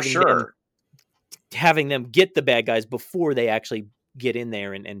 having them get the bad guys before they actually get in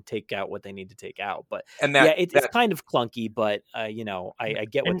there and take out what they need to take out. But it's kind of clunky, but I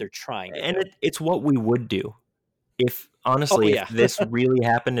get what they're trying to do. It's what we would do. If honestly, if this really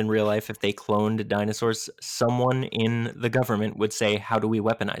happened in real life, if they cloned dinosaurs, someone in the government would say, how do we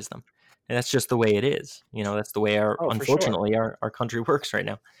weaponize them? And that's just the way it is. That's the way For sure. unfortunately, our country works right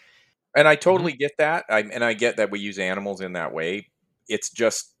now. And I totally get that. I get that we use animals in that way. It's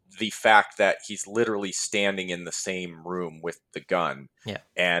just the fact that he's literally standing in the same room with the gun. Yeah.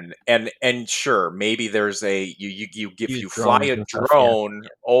 And sure, maybe there's you fly drones a and stuff, drone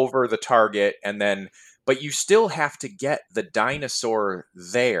over the target, but you still have to get the dinosaur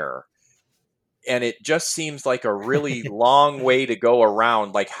there. And it just seems like a really long way to go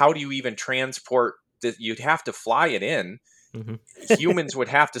around. Like, how do you even transport that? You'd have to fly it in. Mhm. Humans would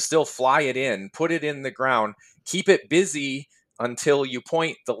have to still fly it in, put it in the ground, keep it busy until you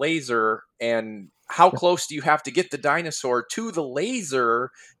point the laser. And how close do you have to get the dinosaur to the laser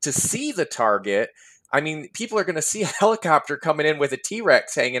to see the target? I mean, people are going to see a helicopter coming in with a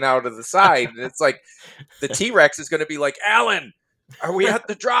T-Rex hanging out of the side. And it's like the T-Rex is going to be like, Alan, are we at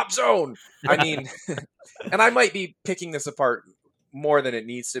the drop zone? I mean, and I might be picking this apart more than it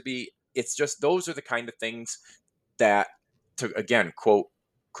needs to be. It's just those are the kind of things that, to again quote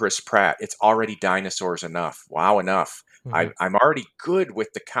Chris Pratt, it's already dinosaurs enough. Wow, enough. Mhm. I'm already good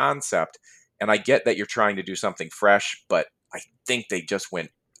with the concept, and I get that you're trying to do something fresh, but I think they just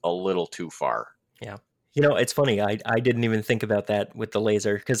went a little too far. Yeah. It's funny. I didn't even think about that with the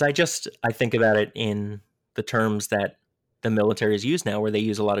laser, because I think about it in the terms that the military is used now, where they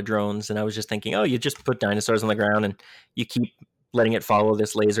use a lot of drones. And I was just thinking, oh, you just put dinosaurs on the ground and you keep letting it follow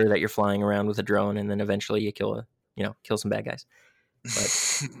this laser that you're flying around with a drone, and then eventually you kill some bad guys.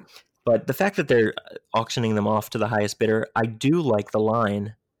 But the fact that they're auctioning them off to the highest bidder, I do like the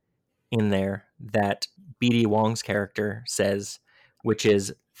line in there that B.D. Wong's character says, which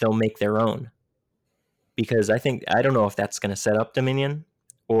is they'll make their own. Because I don't know if that's going to set up Dominion,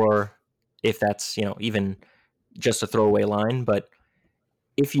 or if that's, even just a throwaway line. But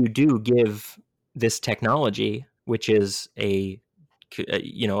if you do give this technology, which is a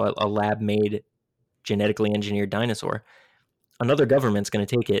lab-made genetically engineered dinosaur, another government's going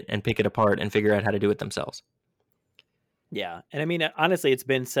to take it and pick it apart and figure out how to do it themselves. Yeah. And I mean, honestly, it's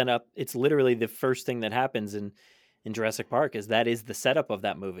been set up. It's literally the first thing that happens in Jurassic Park is the setup of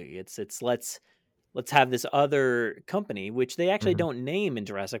that movie. It's let's have this other company, which they actually don't name in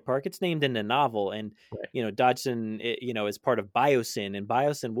Jurassic Park. It's named in the novel. And, Right. Dodgson, is part of Biosyn, and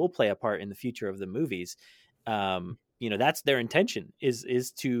Biosyn will play a part in the future of the movies. That's their intention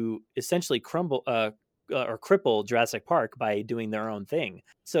is to essentially crumble, or cripple Jurassic Park by doing their own thing.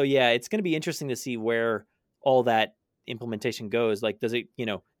 So yeah, it's going to be interesting to see where all that implementation goes. Like, does it,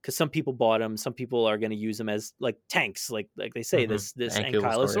 because some people bought them, some people are going to use them as like tanks, like they say this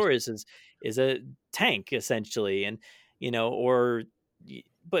Ankylosaurus is a tank essentially, and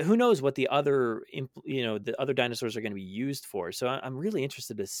but who knows what the other the other dinosaurs are going to be used for. So I'm really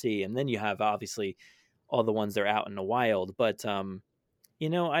interested to see. And then you have obviously all the ones that are out in the wild, but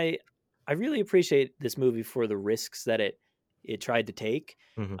I really appreciate this movie for the risks that it tried to take.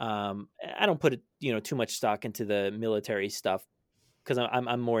 I don't put too much stock into the military stuff, because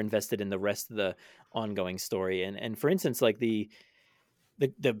I'm more invested in the rest of the ongoing story. And for instance, like the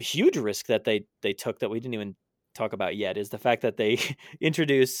huge risk that they took that we didn't even talk about yet is the fact that they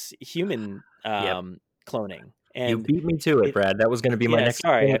introduce human cloning. And you beat me to it, Brad. That was going to be my next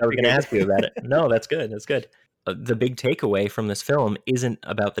thing. I was going to ask you about it. No, that's good. That's good. The big takeaway from this film isn't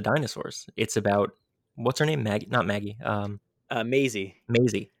about the dinosaurs. It's about, what's her name? Maggie? Not Maggie. Maisie.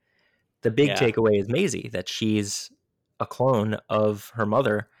 Maisie. The big takeaway is Maisie, that she's a clone of her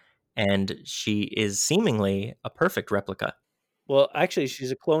mother, and she is seemingly a perfect replica. Well, actually,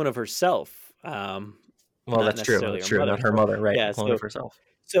 she's a clone of herself. Well, that's true. That's true. Not her mother, right? Yeah, clone of herself.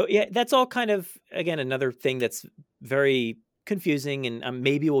 So yeah, that's all kind of, again, another thing that's very confusing, and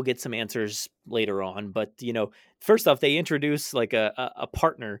maybe we'll get some answers later on. But first off, they introduce like a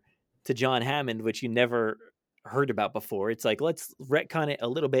partner to John Hammond, which you never heard about before. It's like, let's retcon it a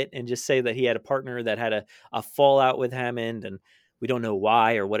little bit and just say that he had a partner that had a fallout with Hammond, and we don't know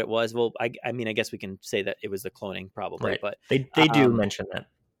why or what it was. Well, I mean, I guess we can say that it was the cloning, probably, right. But they do mention that.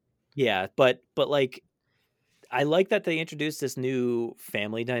 Yeah, but like, I like that they introduced this new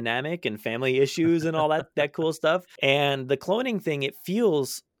family dynamic and family issues and all that cool stuff. And the cloning thing, it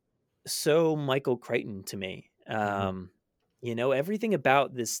feels so Michael Crichton to me. Everything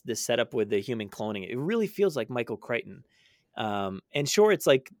about this setup with the human cloning, it really feels like Michael Crichton. And sure, it's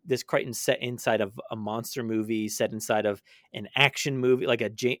like this Crichton set inside of a monster movie, set inside of an action movie, like a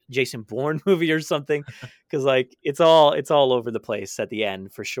Jason Bourne movie or something. Because like it's all over the place at the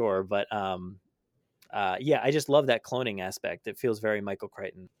end for sure. But I just love that cloning aspect. It feels very Michael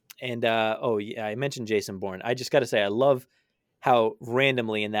Crichton. And I mentioned Jason Bourne. I just got to say, I love how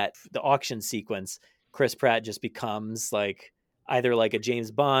randomly in the auction sequence, Chris Pratt just becomes like either like a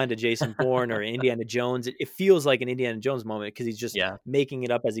James Bond, a Jason Bourne, or Indiana Jones. It feels like an Indiana Jones moment because he's just Yeah. making it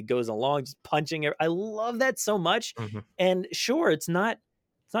up as he goes along, just punching it. I love that so much. Mm-hmm. And sure, it's not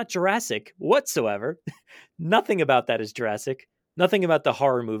Jurassic whatsoever. Nothing about that is Jurassic. Nothing about the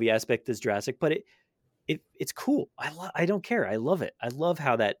horror movie aspect is Jurassic, but it's cool. I don't care. I love it. I love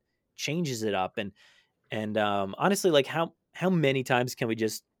how that changes it up. And honestly, like how many times can we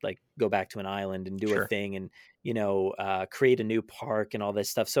just like go back to an island and do Sure. a thing and create a new park and all this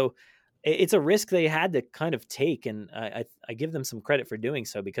stuff? So it's a risk they had to kind of take, and I give them some credit for doing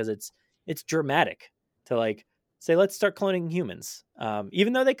so, because it's dramatic to like say, let's start cloning humans.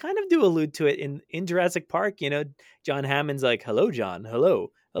 Even though they kind of do allude to it in Jurassic Park. John Hammond's like, hello John,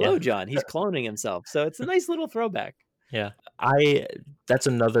 hello Yeah. John. He's cloning himself, so it's a nice little throwback. Yeah. That's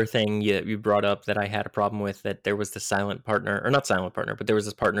another thing you brought up that I had a problem with, that there was the silent partner, or not silent partner, but there was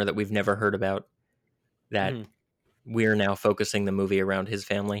this partner that we've never heard about, that we're now focusing the movie around his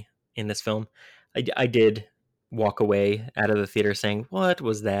family in this film. I did walk away out of the theater saying, what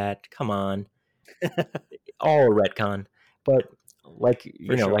was that? Come on. All retcon. But like,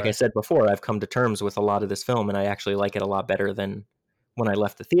 like I said before, I've come to terms with a lot of this film, and I actually like it a lot better than when I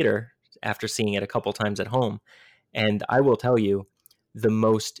left the theater after seeing it a couple times at home. And I will tell you, the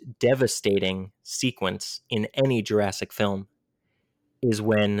most devastating sequence in any Jurassic film is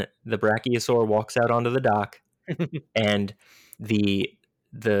when the Brachiosaur walks out onto the dock and the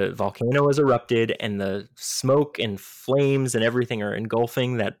volcano has erupted, and the smoke and flames and everything are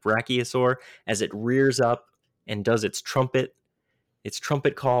engulfing that Brachiosaur as it rears up and does its trumpet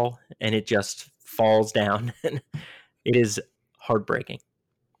call, and it just falls down. It is heartbreaking.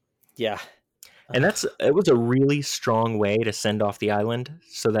 Yeah. And it was a really strong way to send off the island,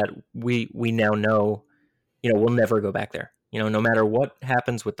 so that we now know, we'll never go back there. No matter what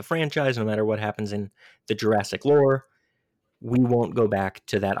happens with the franchise, no matter what happens in the Jurassic lore, we won't go back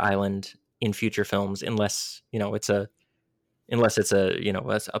to that island in future films unless it's a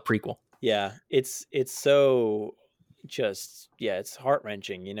prequel. Yeah, it's so just, it's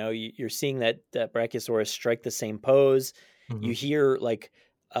heart-wrenching. You're seeing that Brachiosaurus strike the same pose. Mm-hmm. You hear like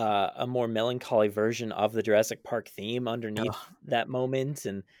a more melancholy version of the Jurassic Park theme underneath that moment,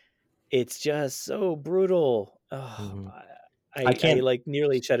 and it's just so brutal. I can't, like,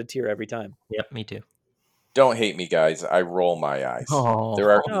 nearly shed a tear every time. Yep, me too. Don't hate me, guys. I roll my eyes. Oh.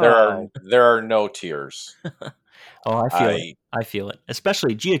 There are no tears. Oh, I feel it.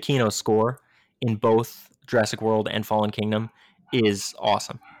 Especially Giacchino's score in both Jurassic World and Fallen Kingdom is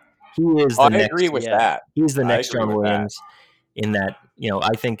awesome. He is I agree with that. He's the next John Williams in that.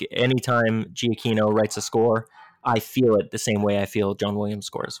 I think anytime Giacchino writes a score, I feel it the same way I feel John Williams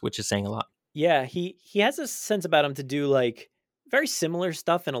scores, which is saying a lot. Yeah, he has a sense about him to do like very similar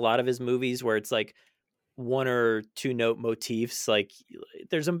stuff in a lot of his movies, where it's like one or two note motifs. Like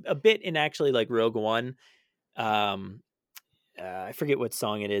there's a bit in actually like Rogue One. I forget what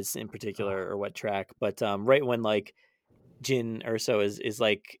song it is in particular or what track, but right when like Jin Erso is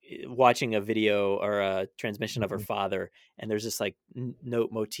like watching a video or a transmission of her father, and there's this like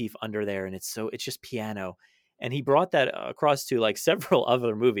note motif under there, and it's just piano. And he brought that across to like several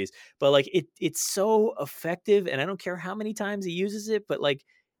other movies, but like it's so effective, and I don't care how many times he uses it, but like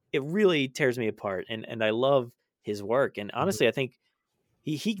it really tears me apart, and I love his work. And honestly, I think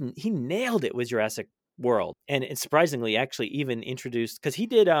he nailed it with Jurassic World, and surprisingly, actually even introduced, because he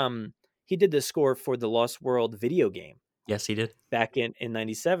did the score for the Lost World video game. Yes, he did. Back in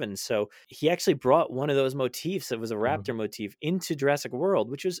 97. So he actually brought one of those motifs, it was a raptor motif, into Jurassic World,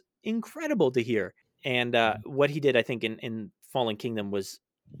 which was incredible to hear. And what he did, I think, in Fallen Kingdom was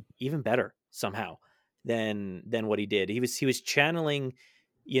even better somehow than what he did. He was channeling,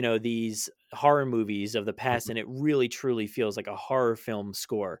 these horror movies of the past, and it really truly feels like a horror film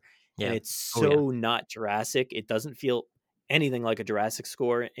score. Yeah. And it's so not Jurassic. It doesn't feel anything like a Jurassic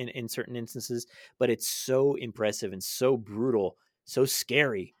score in certain instances, but it's so impressive and so brutal, so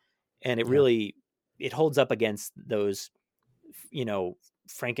scary. And it really, it holds up against those,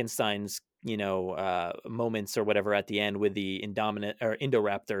 Frankenstein's, moments or whatever at the end with the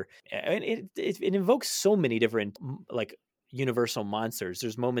Indoraptor. And it invokes so many different like universal monsters.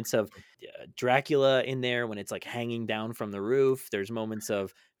 There's moments of Dracula in there when it's like hanging down from the roof. There's moments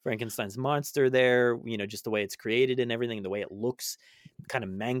of Frankenstein's monster there, just the way it's created and everything, the way it looks kind of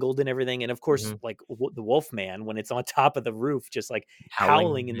mangled and everything. And of course, like the Wolfman, when it's on top of the roof, just like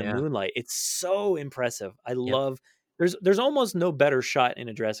howling in the moonlight. It's so impressive. I love, there's almost no better shot in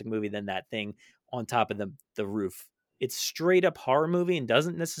a Jurassic movie than that thing on top of the roof. It's straight up horror movie and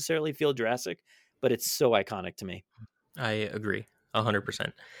doesn't necessarily feel Jurassic, but it's so iconic to me. I agree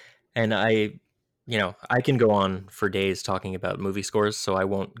 100%. And I I can go on for days talking about movie scores, so I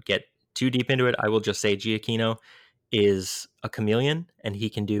won't get too deep into it. I will just say Giacchino is a chameleon and he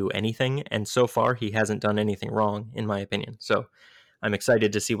can do anything. And so far, he hasn't done anything wrong, in my opinion. So I'm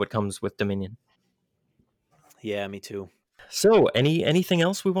excited to see what comes with Dominion. Yeah, me too. So anything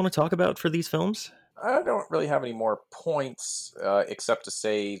else we want to talk about for these films? I don't really have any more points except to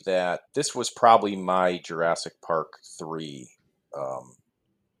say that this was probably my Jurassic Park 3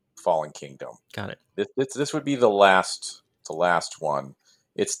 Fallen Kingdom. Got it. This would be the last one.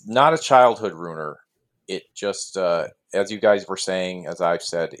 It's not a childhood ruiner. It just, as you guys were saying, as I've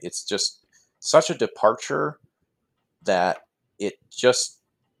said, it's just such a departure that it just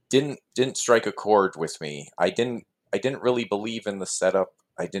didn't strike a chord with me. I didn't really believe in the setup.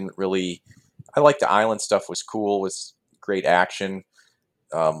 I liked the island stuff, was cool, was great action,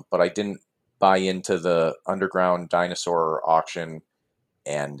 but I didn't buy into the underground dinosaur auction,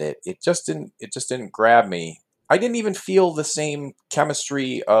 and it just didn't grab me. I didn't even feel the same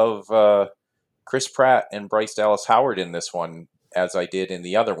chemistry of Chris Pratt and Bryce Dallas Howard in this one as I did in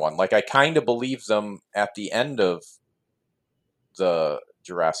the other one. Like, I kind of believed them at the end of the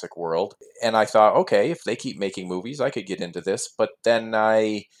Jurassic World, and I thought, okay, if they keep making movies, I could get into this. But then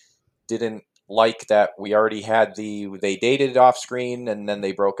I didn't like that we already had they dated off screen and then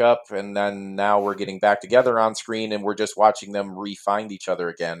they broke up, and then now we're getting back together on screen and we're just watching them re-find each other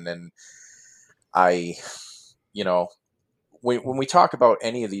again. And when we talk about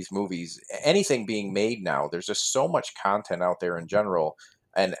any of these movies, anything being made now, there's just so much content out there in general.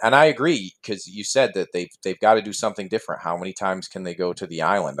 And I agree, because you said that they've got to do something different. How many times can they go to the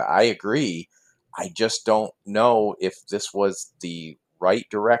island? I agree. I just don't know if this was the right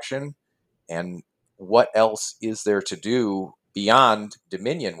direction, and what else is there to do beyond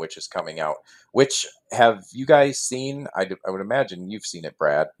Dominion, which is coming out. Which, have you guys seen? I would imagine you've seen it,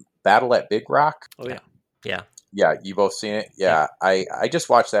 Brad. Battle at Big Rock? Oh, yeah. Yeah. Yeah, you both seen it? Yeah. I just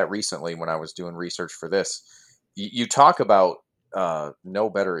watched that recently when I was doing research for this. You talk about no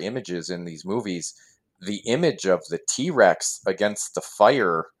better images in these movies. The image of the T-Rex against the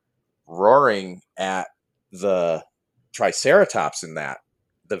fire roaring at the Triceratops in that,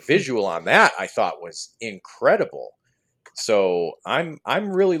 the visual on that I thought was incredible. So I'm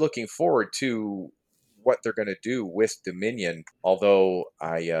really looking forward to what they're going to do with Dominion. Although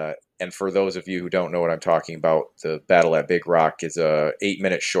and for those of you who don't know what I'm talking about, the Battle at Big Rock is a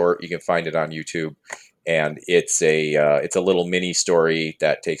 8-minute short. You can find it on YouTube, and it's a little mini story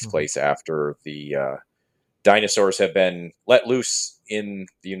that takes place after the dinosaurs have been let loose in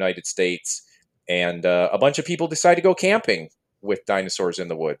the United States, and a bunch of people decide to go camping with dinosaurs in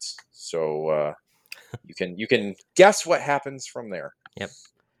the woods. So you can guess what happens from there. Yep.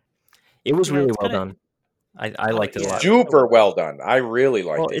 It was really well kinda done. I liked it a lot. Super well done. I really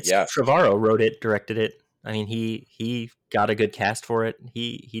liked it. Yes. Trevorrow wrote it, directed it. I mean, he got a good cast for it.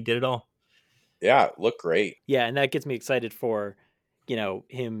 He did it all. Yeah, it looked great. Yeah, and that gets me excited for,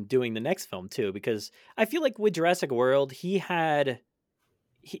 him doing the next film too, because I feel like with Jurassic World, it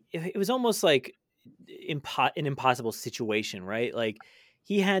was almost like an impossible situation, right? Like,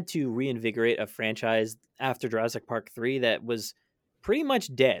 he had to reinvigorate a franchise after Jurassic Park 3 that was pretty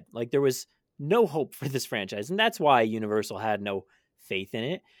much dead. Like, there was no hope for this franchise, and that's why Universal had no faith in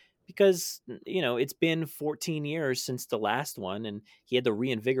it, because it's been 14 years since the last one, and he had to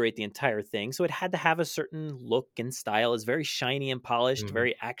reinvigorate the entire thing. So it had to have a certain look and style. It's very shiny and polished,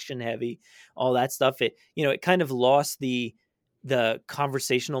 very action heavy, all that stuff. It kind of lost the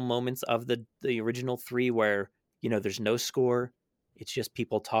conversational moments of the original 3, where there's no score. It's just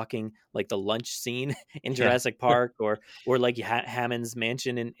people talking, like the lunch scene in Jurassic Park, or like Hammond's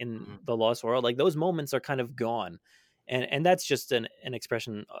mansion in The Lost World. Like, those moments are kind of gone, and that's just an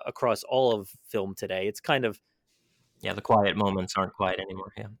expression across all of film today. It's kind of the quiet moments aren't quiet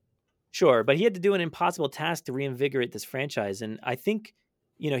anymore. Yeah, sure, but he had to do an impossible task to reinvigorate this franchise, and I think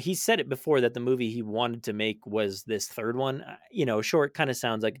he said it before that the movie he wanted to make was this third one. Sure, it kind of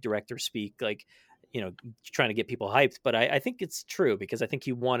sounds like director speak, like trying to get people hyped, but I think it's true, because I think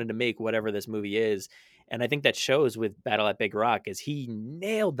he wanted to make whatever this movie is, and I think that shows with Battle at Big Rock, is he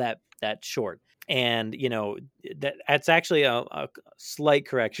nailed that short. And that's actually a slight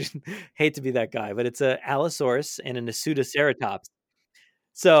correction. Hate to be that guy, but it's a Allosaurus and a Nasutoceratops.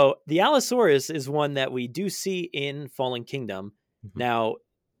 So the Allosaurus is one that we do see in Fallen Kingdom. Now,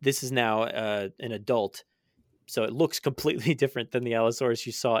 this is now an adult, so it looks completely different than the Allosaurus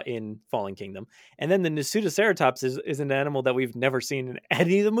you saw in Fallen Kingdom. And then the Nasutoceratops is an animal that we've never seen in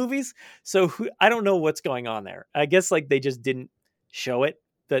any of the movies. So I don't know what's going on there. I guess like they just didn't show it.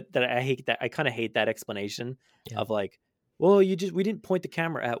 That I hate that. I kind of hate that explanation of like, well, we didn't point the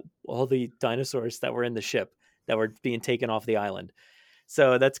camera at all the dinosaurs that were in the ship that were being taken off the island.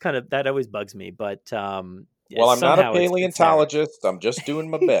 So that always bugs me. But Well, I'm not a somehow it's there. paleontologist. I'm just doing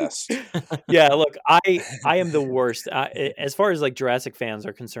my best. Yeah, look, I am the worst as far as like Jurassic fans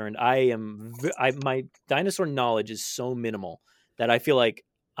are concerned. My dinosaur knowledge is so minimal that I feel like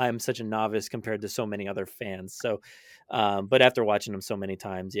I'm such a novice compared to so many other fans. So, but after watching them so many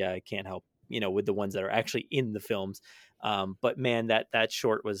times, yeah, I can't help with the ones that are actually in the films. But man, that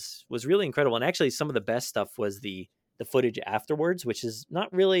short was really incredible, and actually some of the best stuff was the footage afterwards, which is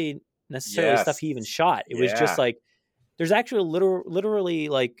not really necessarily stuff he even Yes. shot. It was just Yeah. like there's actually literally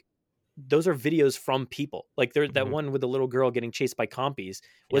like those are videos from people. Like that Mhm. one with the little girl getting chased by compies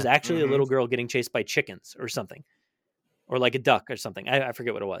was Yeah. actually a Mhm. little girl getting chased by chickens or something, or like a duck or something. I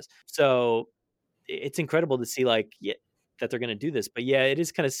forget what it was. So it's incredible to see like that they're going to do this. But yeah, it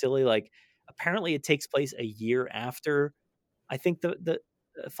is kind of silly. Like apparently it takes place a year after I think the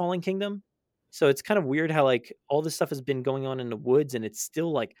Fallen Kingdom. So it's kind of weird how like all this stuff has been going on in the woods and it's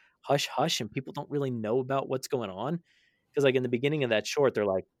still like hush hush and people don't really know about what's going on. Because like in the beginning of that short, they're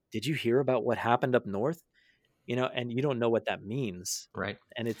like, "Did you hear about what happened up north?" And you don't know what that means. Right.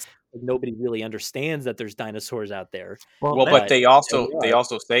 And it's like, nobody really understands that there's dinosaurs out there. Well, Well, that, but But they there also they are.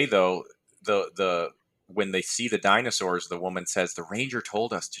 say though the when they see the dinosaurs, the woman says the ranger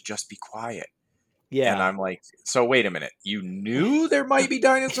told us to just be quiet. And Yeah. I'm like, so wait a minute. You knew there might be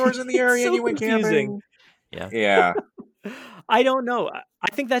dinosaurs in the It's area and so you went confusing. camping? yeah. Yeah. I don't know.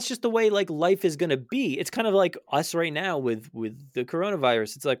 I think that's just the way like life is going to be. It's kind of like us right now with the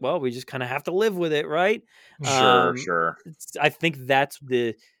coronavirus. It's like, well, we just kind of have to live with it, right? Sure, Um, sure. I think that's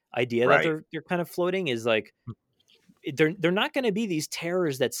the idea that Right. they're kind of floating is like they're not going to be these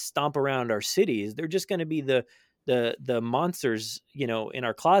terrors that stomp around our cities. They're just going to be the monsters, in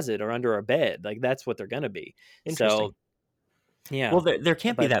our closet or under our bed. Like that's what they're going to be. Interesting. So yeah, Well, there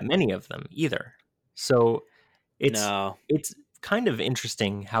can't be but that many of them either. So it's no. it's kind of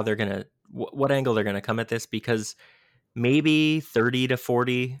interesting how they're gonna what angle they're gonna come at this, because maybe 30 to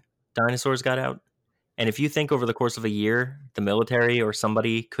 40 dinosaurs got out, and if you think over the course of a year the military or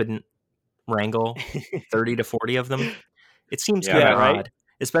somebody couldn't wrangle 30 to 40 of them, it seems Yeah, kind Yeah, of right. odd.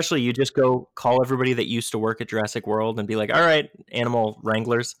 Especially you just go call everybody that used to work at Jurassic World and be like, all right, animal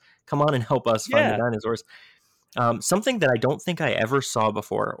wranglers, come on and help us find the Yeah. dinosaurs. Something that I don't think I ever saw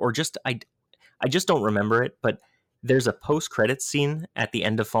before, or just I just don't remember it, but there's a post-credits scene at the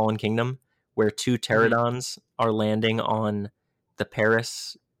end of Fallen Kingdom where two pterodons are landing on the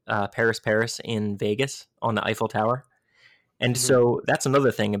Paris in Vegas on the Eiffel Tower. And Mhm. so that's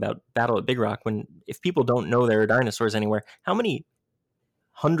another thing about Battle at Big Rock. If people don't know there are dinosaurs anywhere, how many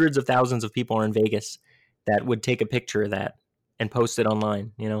hundreds of thousands of people are in Vegas that would take a picture of that and post it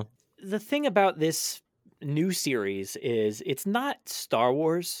online, The thing about this new series is it's not Star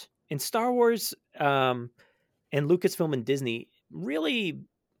Wars. And Star Wars and Lucasfilm and Disney really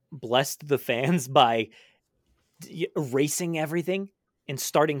blessed the fans by erasing everything and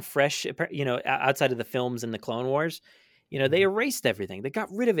starting fresh, outside of the films and the Clone Wars. They erased everything. They got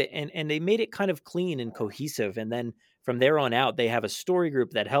rid of it and they made it kind of clean and cohesive. And then from there on out, they have a story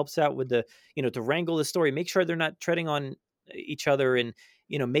group that helps out with to wrangle the story, make sure they're not treading on each other and,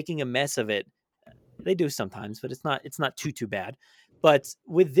 making a mess of it. They do sometimes, but it's not too bad. But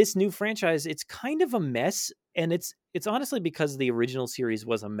with this new franchise, it's kind of a mess, and it's honestly because the original series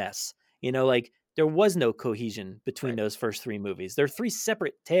was a mess. Like there was no cohesion between Right. those first three movies. They're three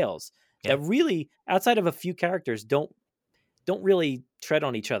separate tales Yeah. that really, outside of a few characters, don't really tread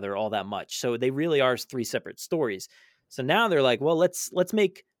on each other all that much. So they really are three separate stories. So now they're like, well, let's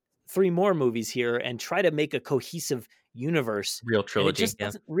make three more movies here and try to make a cohesive universe. Real And it trilogy. just Yeah.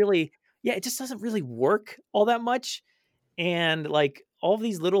 doesn't really, it just doesn't really work all that much. And like all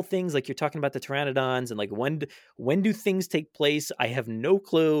these little things, like you're talking about the pteranodons and like when do things take place? I have no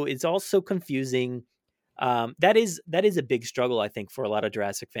clue. It's all so confusing. That is a big struggle, I think, for a lot of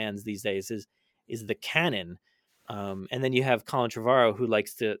Jurassic fans these days is the canon. And then you have Colin Trevorrow, who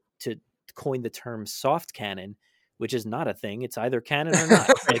likes to coin the term soft canon, which is not a thing. It's either canon or not.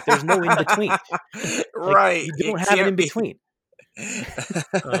 Like there's no in between. Like Right. you It don't have it in can't be. between.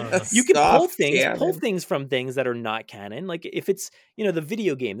 Uh, You can pull Soft things cannon. from things that are not canon. Like if it's the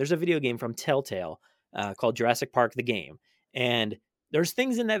video game. There's a video game from Telltale called Jurassic Park the game, and there's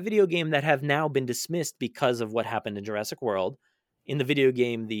things in that video game that have now been dismissed because of what happened in Jurassic World. In the video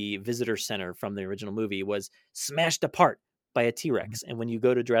game, the visitor center from the original movie was smashed apart by a T-Rex, and when you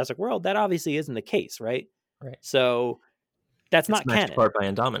go to Jurassic World, that obviously isn't the case, right? Right. So that's It's not smashed canon. apart by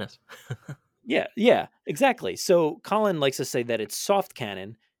Indominus. Yeah, exactly. So Colin likes to say that it's soft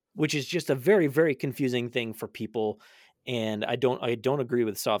canon, which is just a very, very confusing thing for people. and I don't agree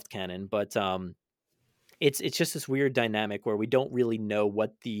with soft canon, but it's just this weird dynamic where we don't really know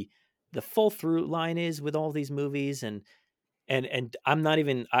what the full through line is with all these movies, and I'm not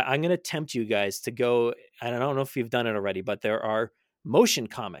even I'm going to tempt you guys to go. And I don't know if you've done it already, but there are motion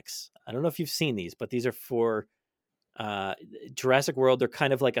comics. I don't know if you've seen these, but these are for uh, Jurassic World. They're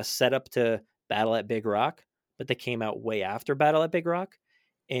kind of like a setup to Battle at Big Rock, but they came out way after Battle at Big Rock,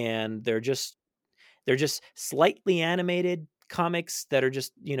 and they're just slightly animated comics that are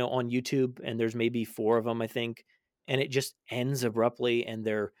just, on YouTube, and there's maybe 4 of them, I think, and it just ends abruptly, and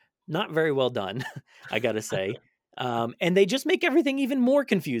they're not very well done, I gotta say. And they just make everything even more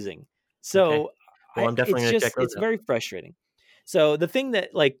confusing. Okay. So Well, I'm definitely going to check those it's out. very frustrating. So the thing that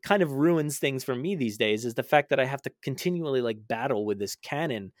like kind of ruins things for me these days is the fact that I have to continually like battle with this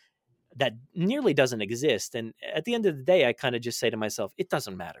canon that nearly doesn't exist. And at the end of the day, I kind of just say to myself, it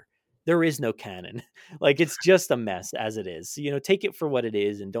doesn't matter. There is no canon. Like it's just a mess as it is. So, take it for what it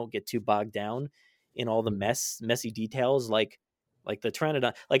is and don't get too bogged down in all the messy details. Like the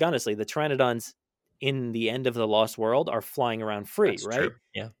Pteranodon, like honestly, the Pteranodons in the end of the Lost World are flying around free, That's right? true.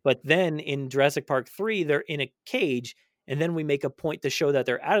 Yeah. But then in Jurassic Park 3, they're in a cage, and then we make a point to show that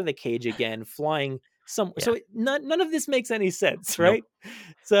they're out of the cage again, flying somewhere. Yeah. So none of this makes any sense, Nope. right?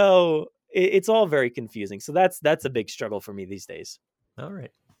 So it's all very confusing. So that's a big struggle for me these days. All right.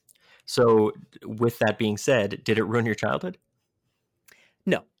 So, with that being said, did it ruin your childhood?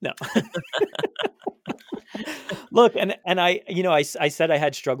 No. Look, and I said I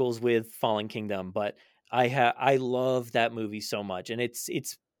had struggles with Fallen Kingdom, but I love that movie so much, and it's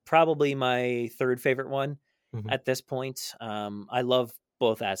probably my third favorite one Mhm. at this point. I love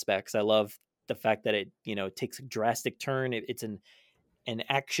both aspects. I love the fact that it takes a drastic turn. It's an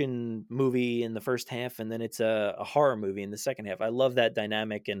action movie in the first half, and then it's a horror movie in the second half. I love that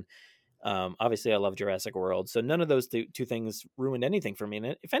dynamic, and obviously I love Jurassic World. So none of those two things ruined anything for me.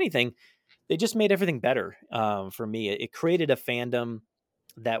 And if anything, they just made everything better for me. It created a fandom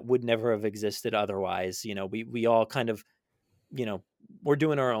that would never have existed otherwise. We all kind of, we're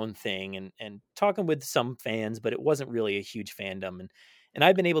doing our own thing and talking with some fans, but it wasn't really a huge fandom. And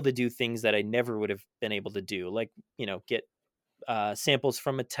I've been able to do things that I never would have been able to do, like, get samples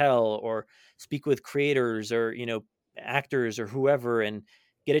from Mattel or speak with creators or, actors or whoever, and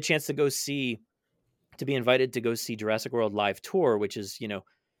get a chance to be invited to go see Jurassic World live tour, which is,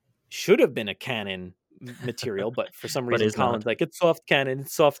 should have been a canon material, but for some But reason is not. Colin's like, it's soft canon.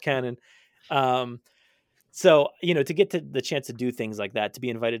 So, to get to the chance to do things like that, to be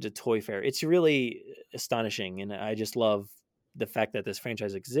invited to Toy Fair, it's really astonishing. And I just love the fact that this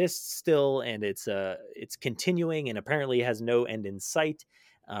franchise exists still, and it's continuing, and apparently has no end in sight.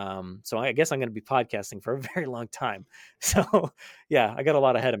 So I guess I'm going to be podcasting for a very long time. So yeah, I got a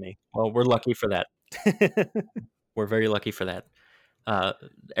lot ahead of me. Well, we're lucky for that. We're very lucky for that.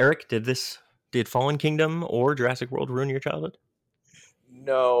 Eric, did Fallen Kingdom or Jurassic World ruin your childhood?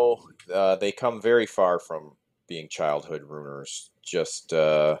 No, they come very far from being childhood ruiners. Just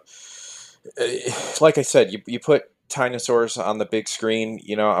like I said, you put dinosaurs on the big screen.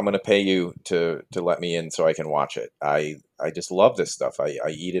 I'm going to pay you to let me in so I can watch it. I just love this stuff. I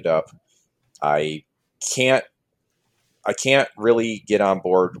eat it up. I can't really get on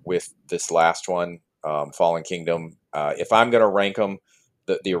board with this last one, Fallen Kingdom. If I'm going to rank them,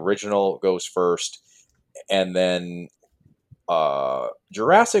 the original goes first, and then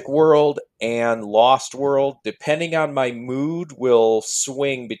Jurassic World and Lost World, depending on my mood, will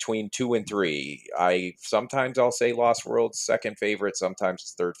swing between 2 and 3. Sometimes I'll say Lost World's second favorite, sometimes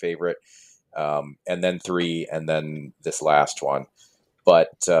it's third favorite, and then 3, and then this last one. But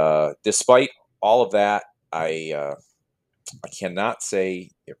despite all of that, I cannot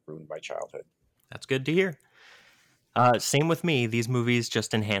say it ruined my childhood. That's good to hear. Same with me. These movies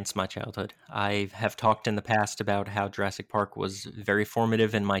just enhance my childhood. I have talked in the past about how Jurassic Park was very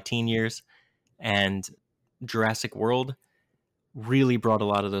formative in my teen years, and Jurassic World really brought a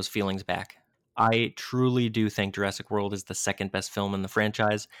lot of those feelings back. I truly do think Jurassic World is the second best film in the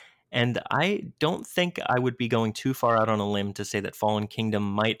franchise, and I don't think I would be going too far out on a limb to say that Fallen Kingdom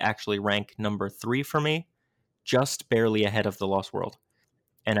might actually rank number 3 for me, just barely ahead of The Lost World.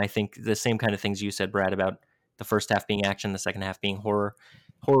 And I think the same kind of things you said, Brad, about the first half being action, the second half being horror.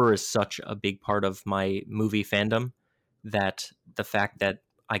 Horror is such a big part of my movie fandom that the fact that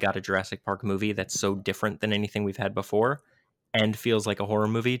I got a Jurassic Park movie that's so different than anything we've had before and feels like a horror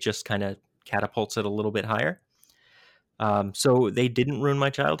movie just kind of catapults it a little bit higher. So they didn't ruin my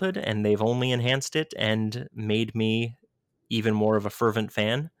childhood, and they've only enhanced it and made me even more of a fervent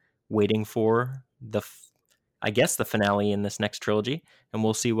fan, waiting for I guess the finale in this next trilogy, and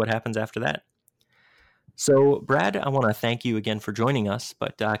we'll see what happens after that. So, Brad, I want to thank you again for joining us,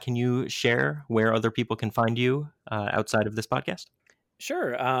 but can you share where other people can find you outside of this podcast?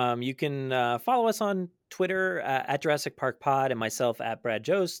 Sure. You can follow us on Twitter at Jurassic Park Pod and myself at Brad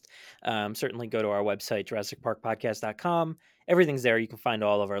Jost. Certainly go to our website, JurassicParkPodcast.com. Everything's there. You can find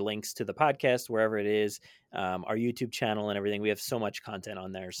all of our links to the podcast, wherever it is, our YouTube channel and everything. We have so much content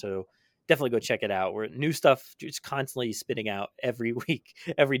on there. So definitely go check it out. We're new stuff just constantly spitting out every week,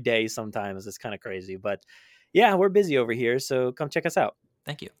 every day sometimes. It's kind of crazy. But yeah, we're busy over here. So come check us out.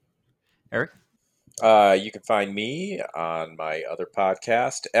 Thank you. Eric? You can find me on my other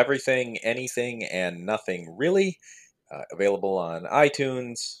podcast, Everything, Anything, and Nothing Really, available on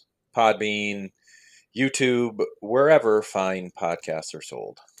iTunes, Podbean, YouTube, wherever fine podcasts are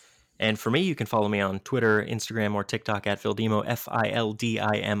sold. And for me, you can follow me on Twitter, Instagram, or TikTok at Fildimo,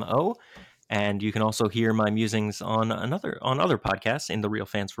 Fildimo. And you can also hear my musings on other podcasts in the Real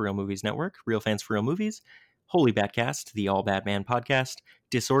Fans for Real Movies network, Real Fans for Real Movies, Holy Batcast, the All Batman podcast,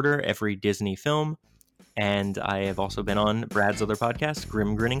 Disorder, every Disney film, and I have also been on Brad's other podcast,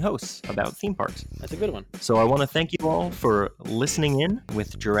 Grim Grinning Hosts, about theme parks. That's a good one. So I want to thank you all for listening in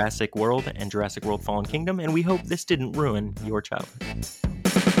with Jurassic World and Jurassic World Fallen Kingdom, and we hope this didn't ruin your childhood.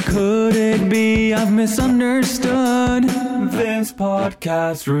 Could it be I've misunderstood? This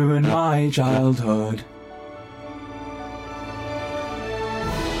podcast ruined my childhood.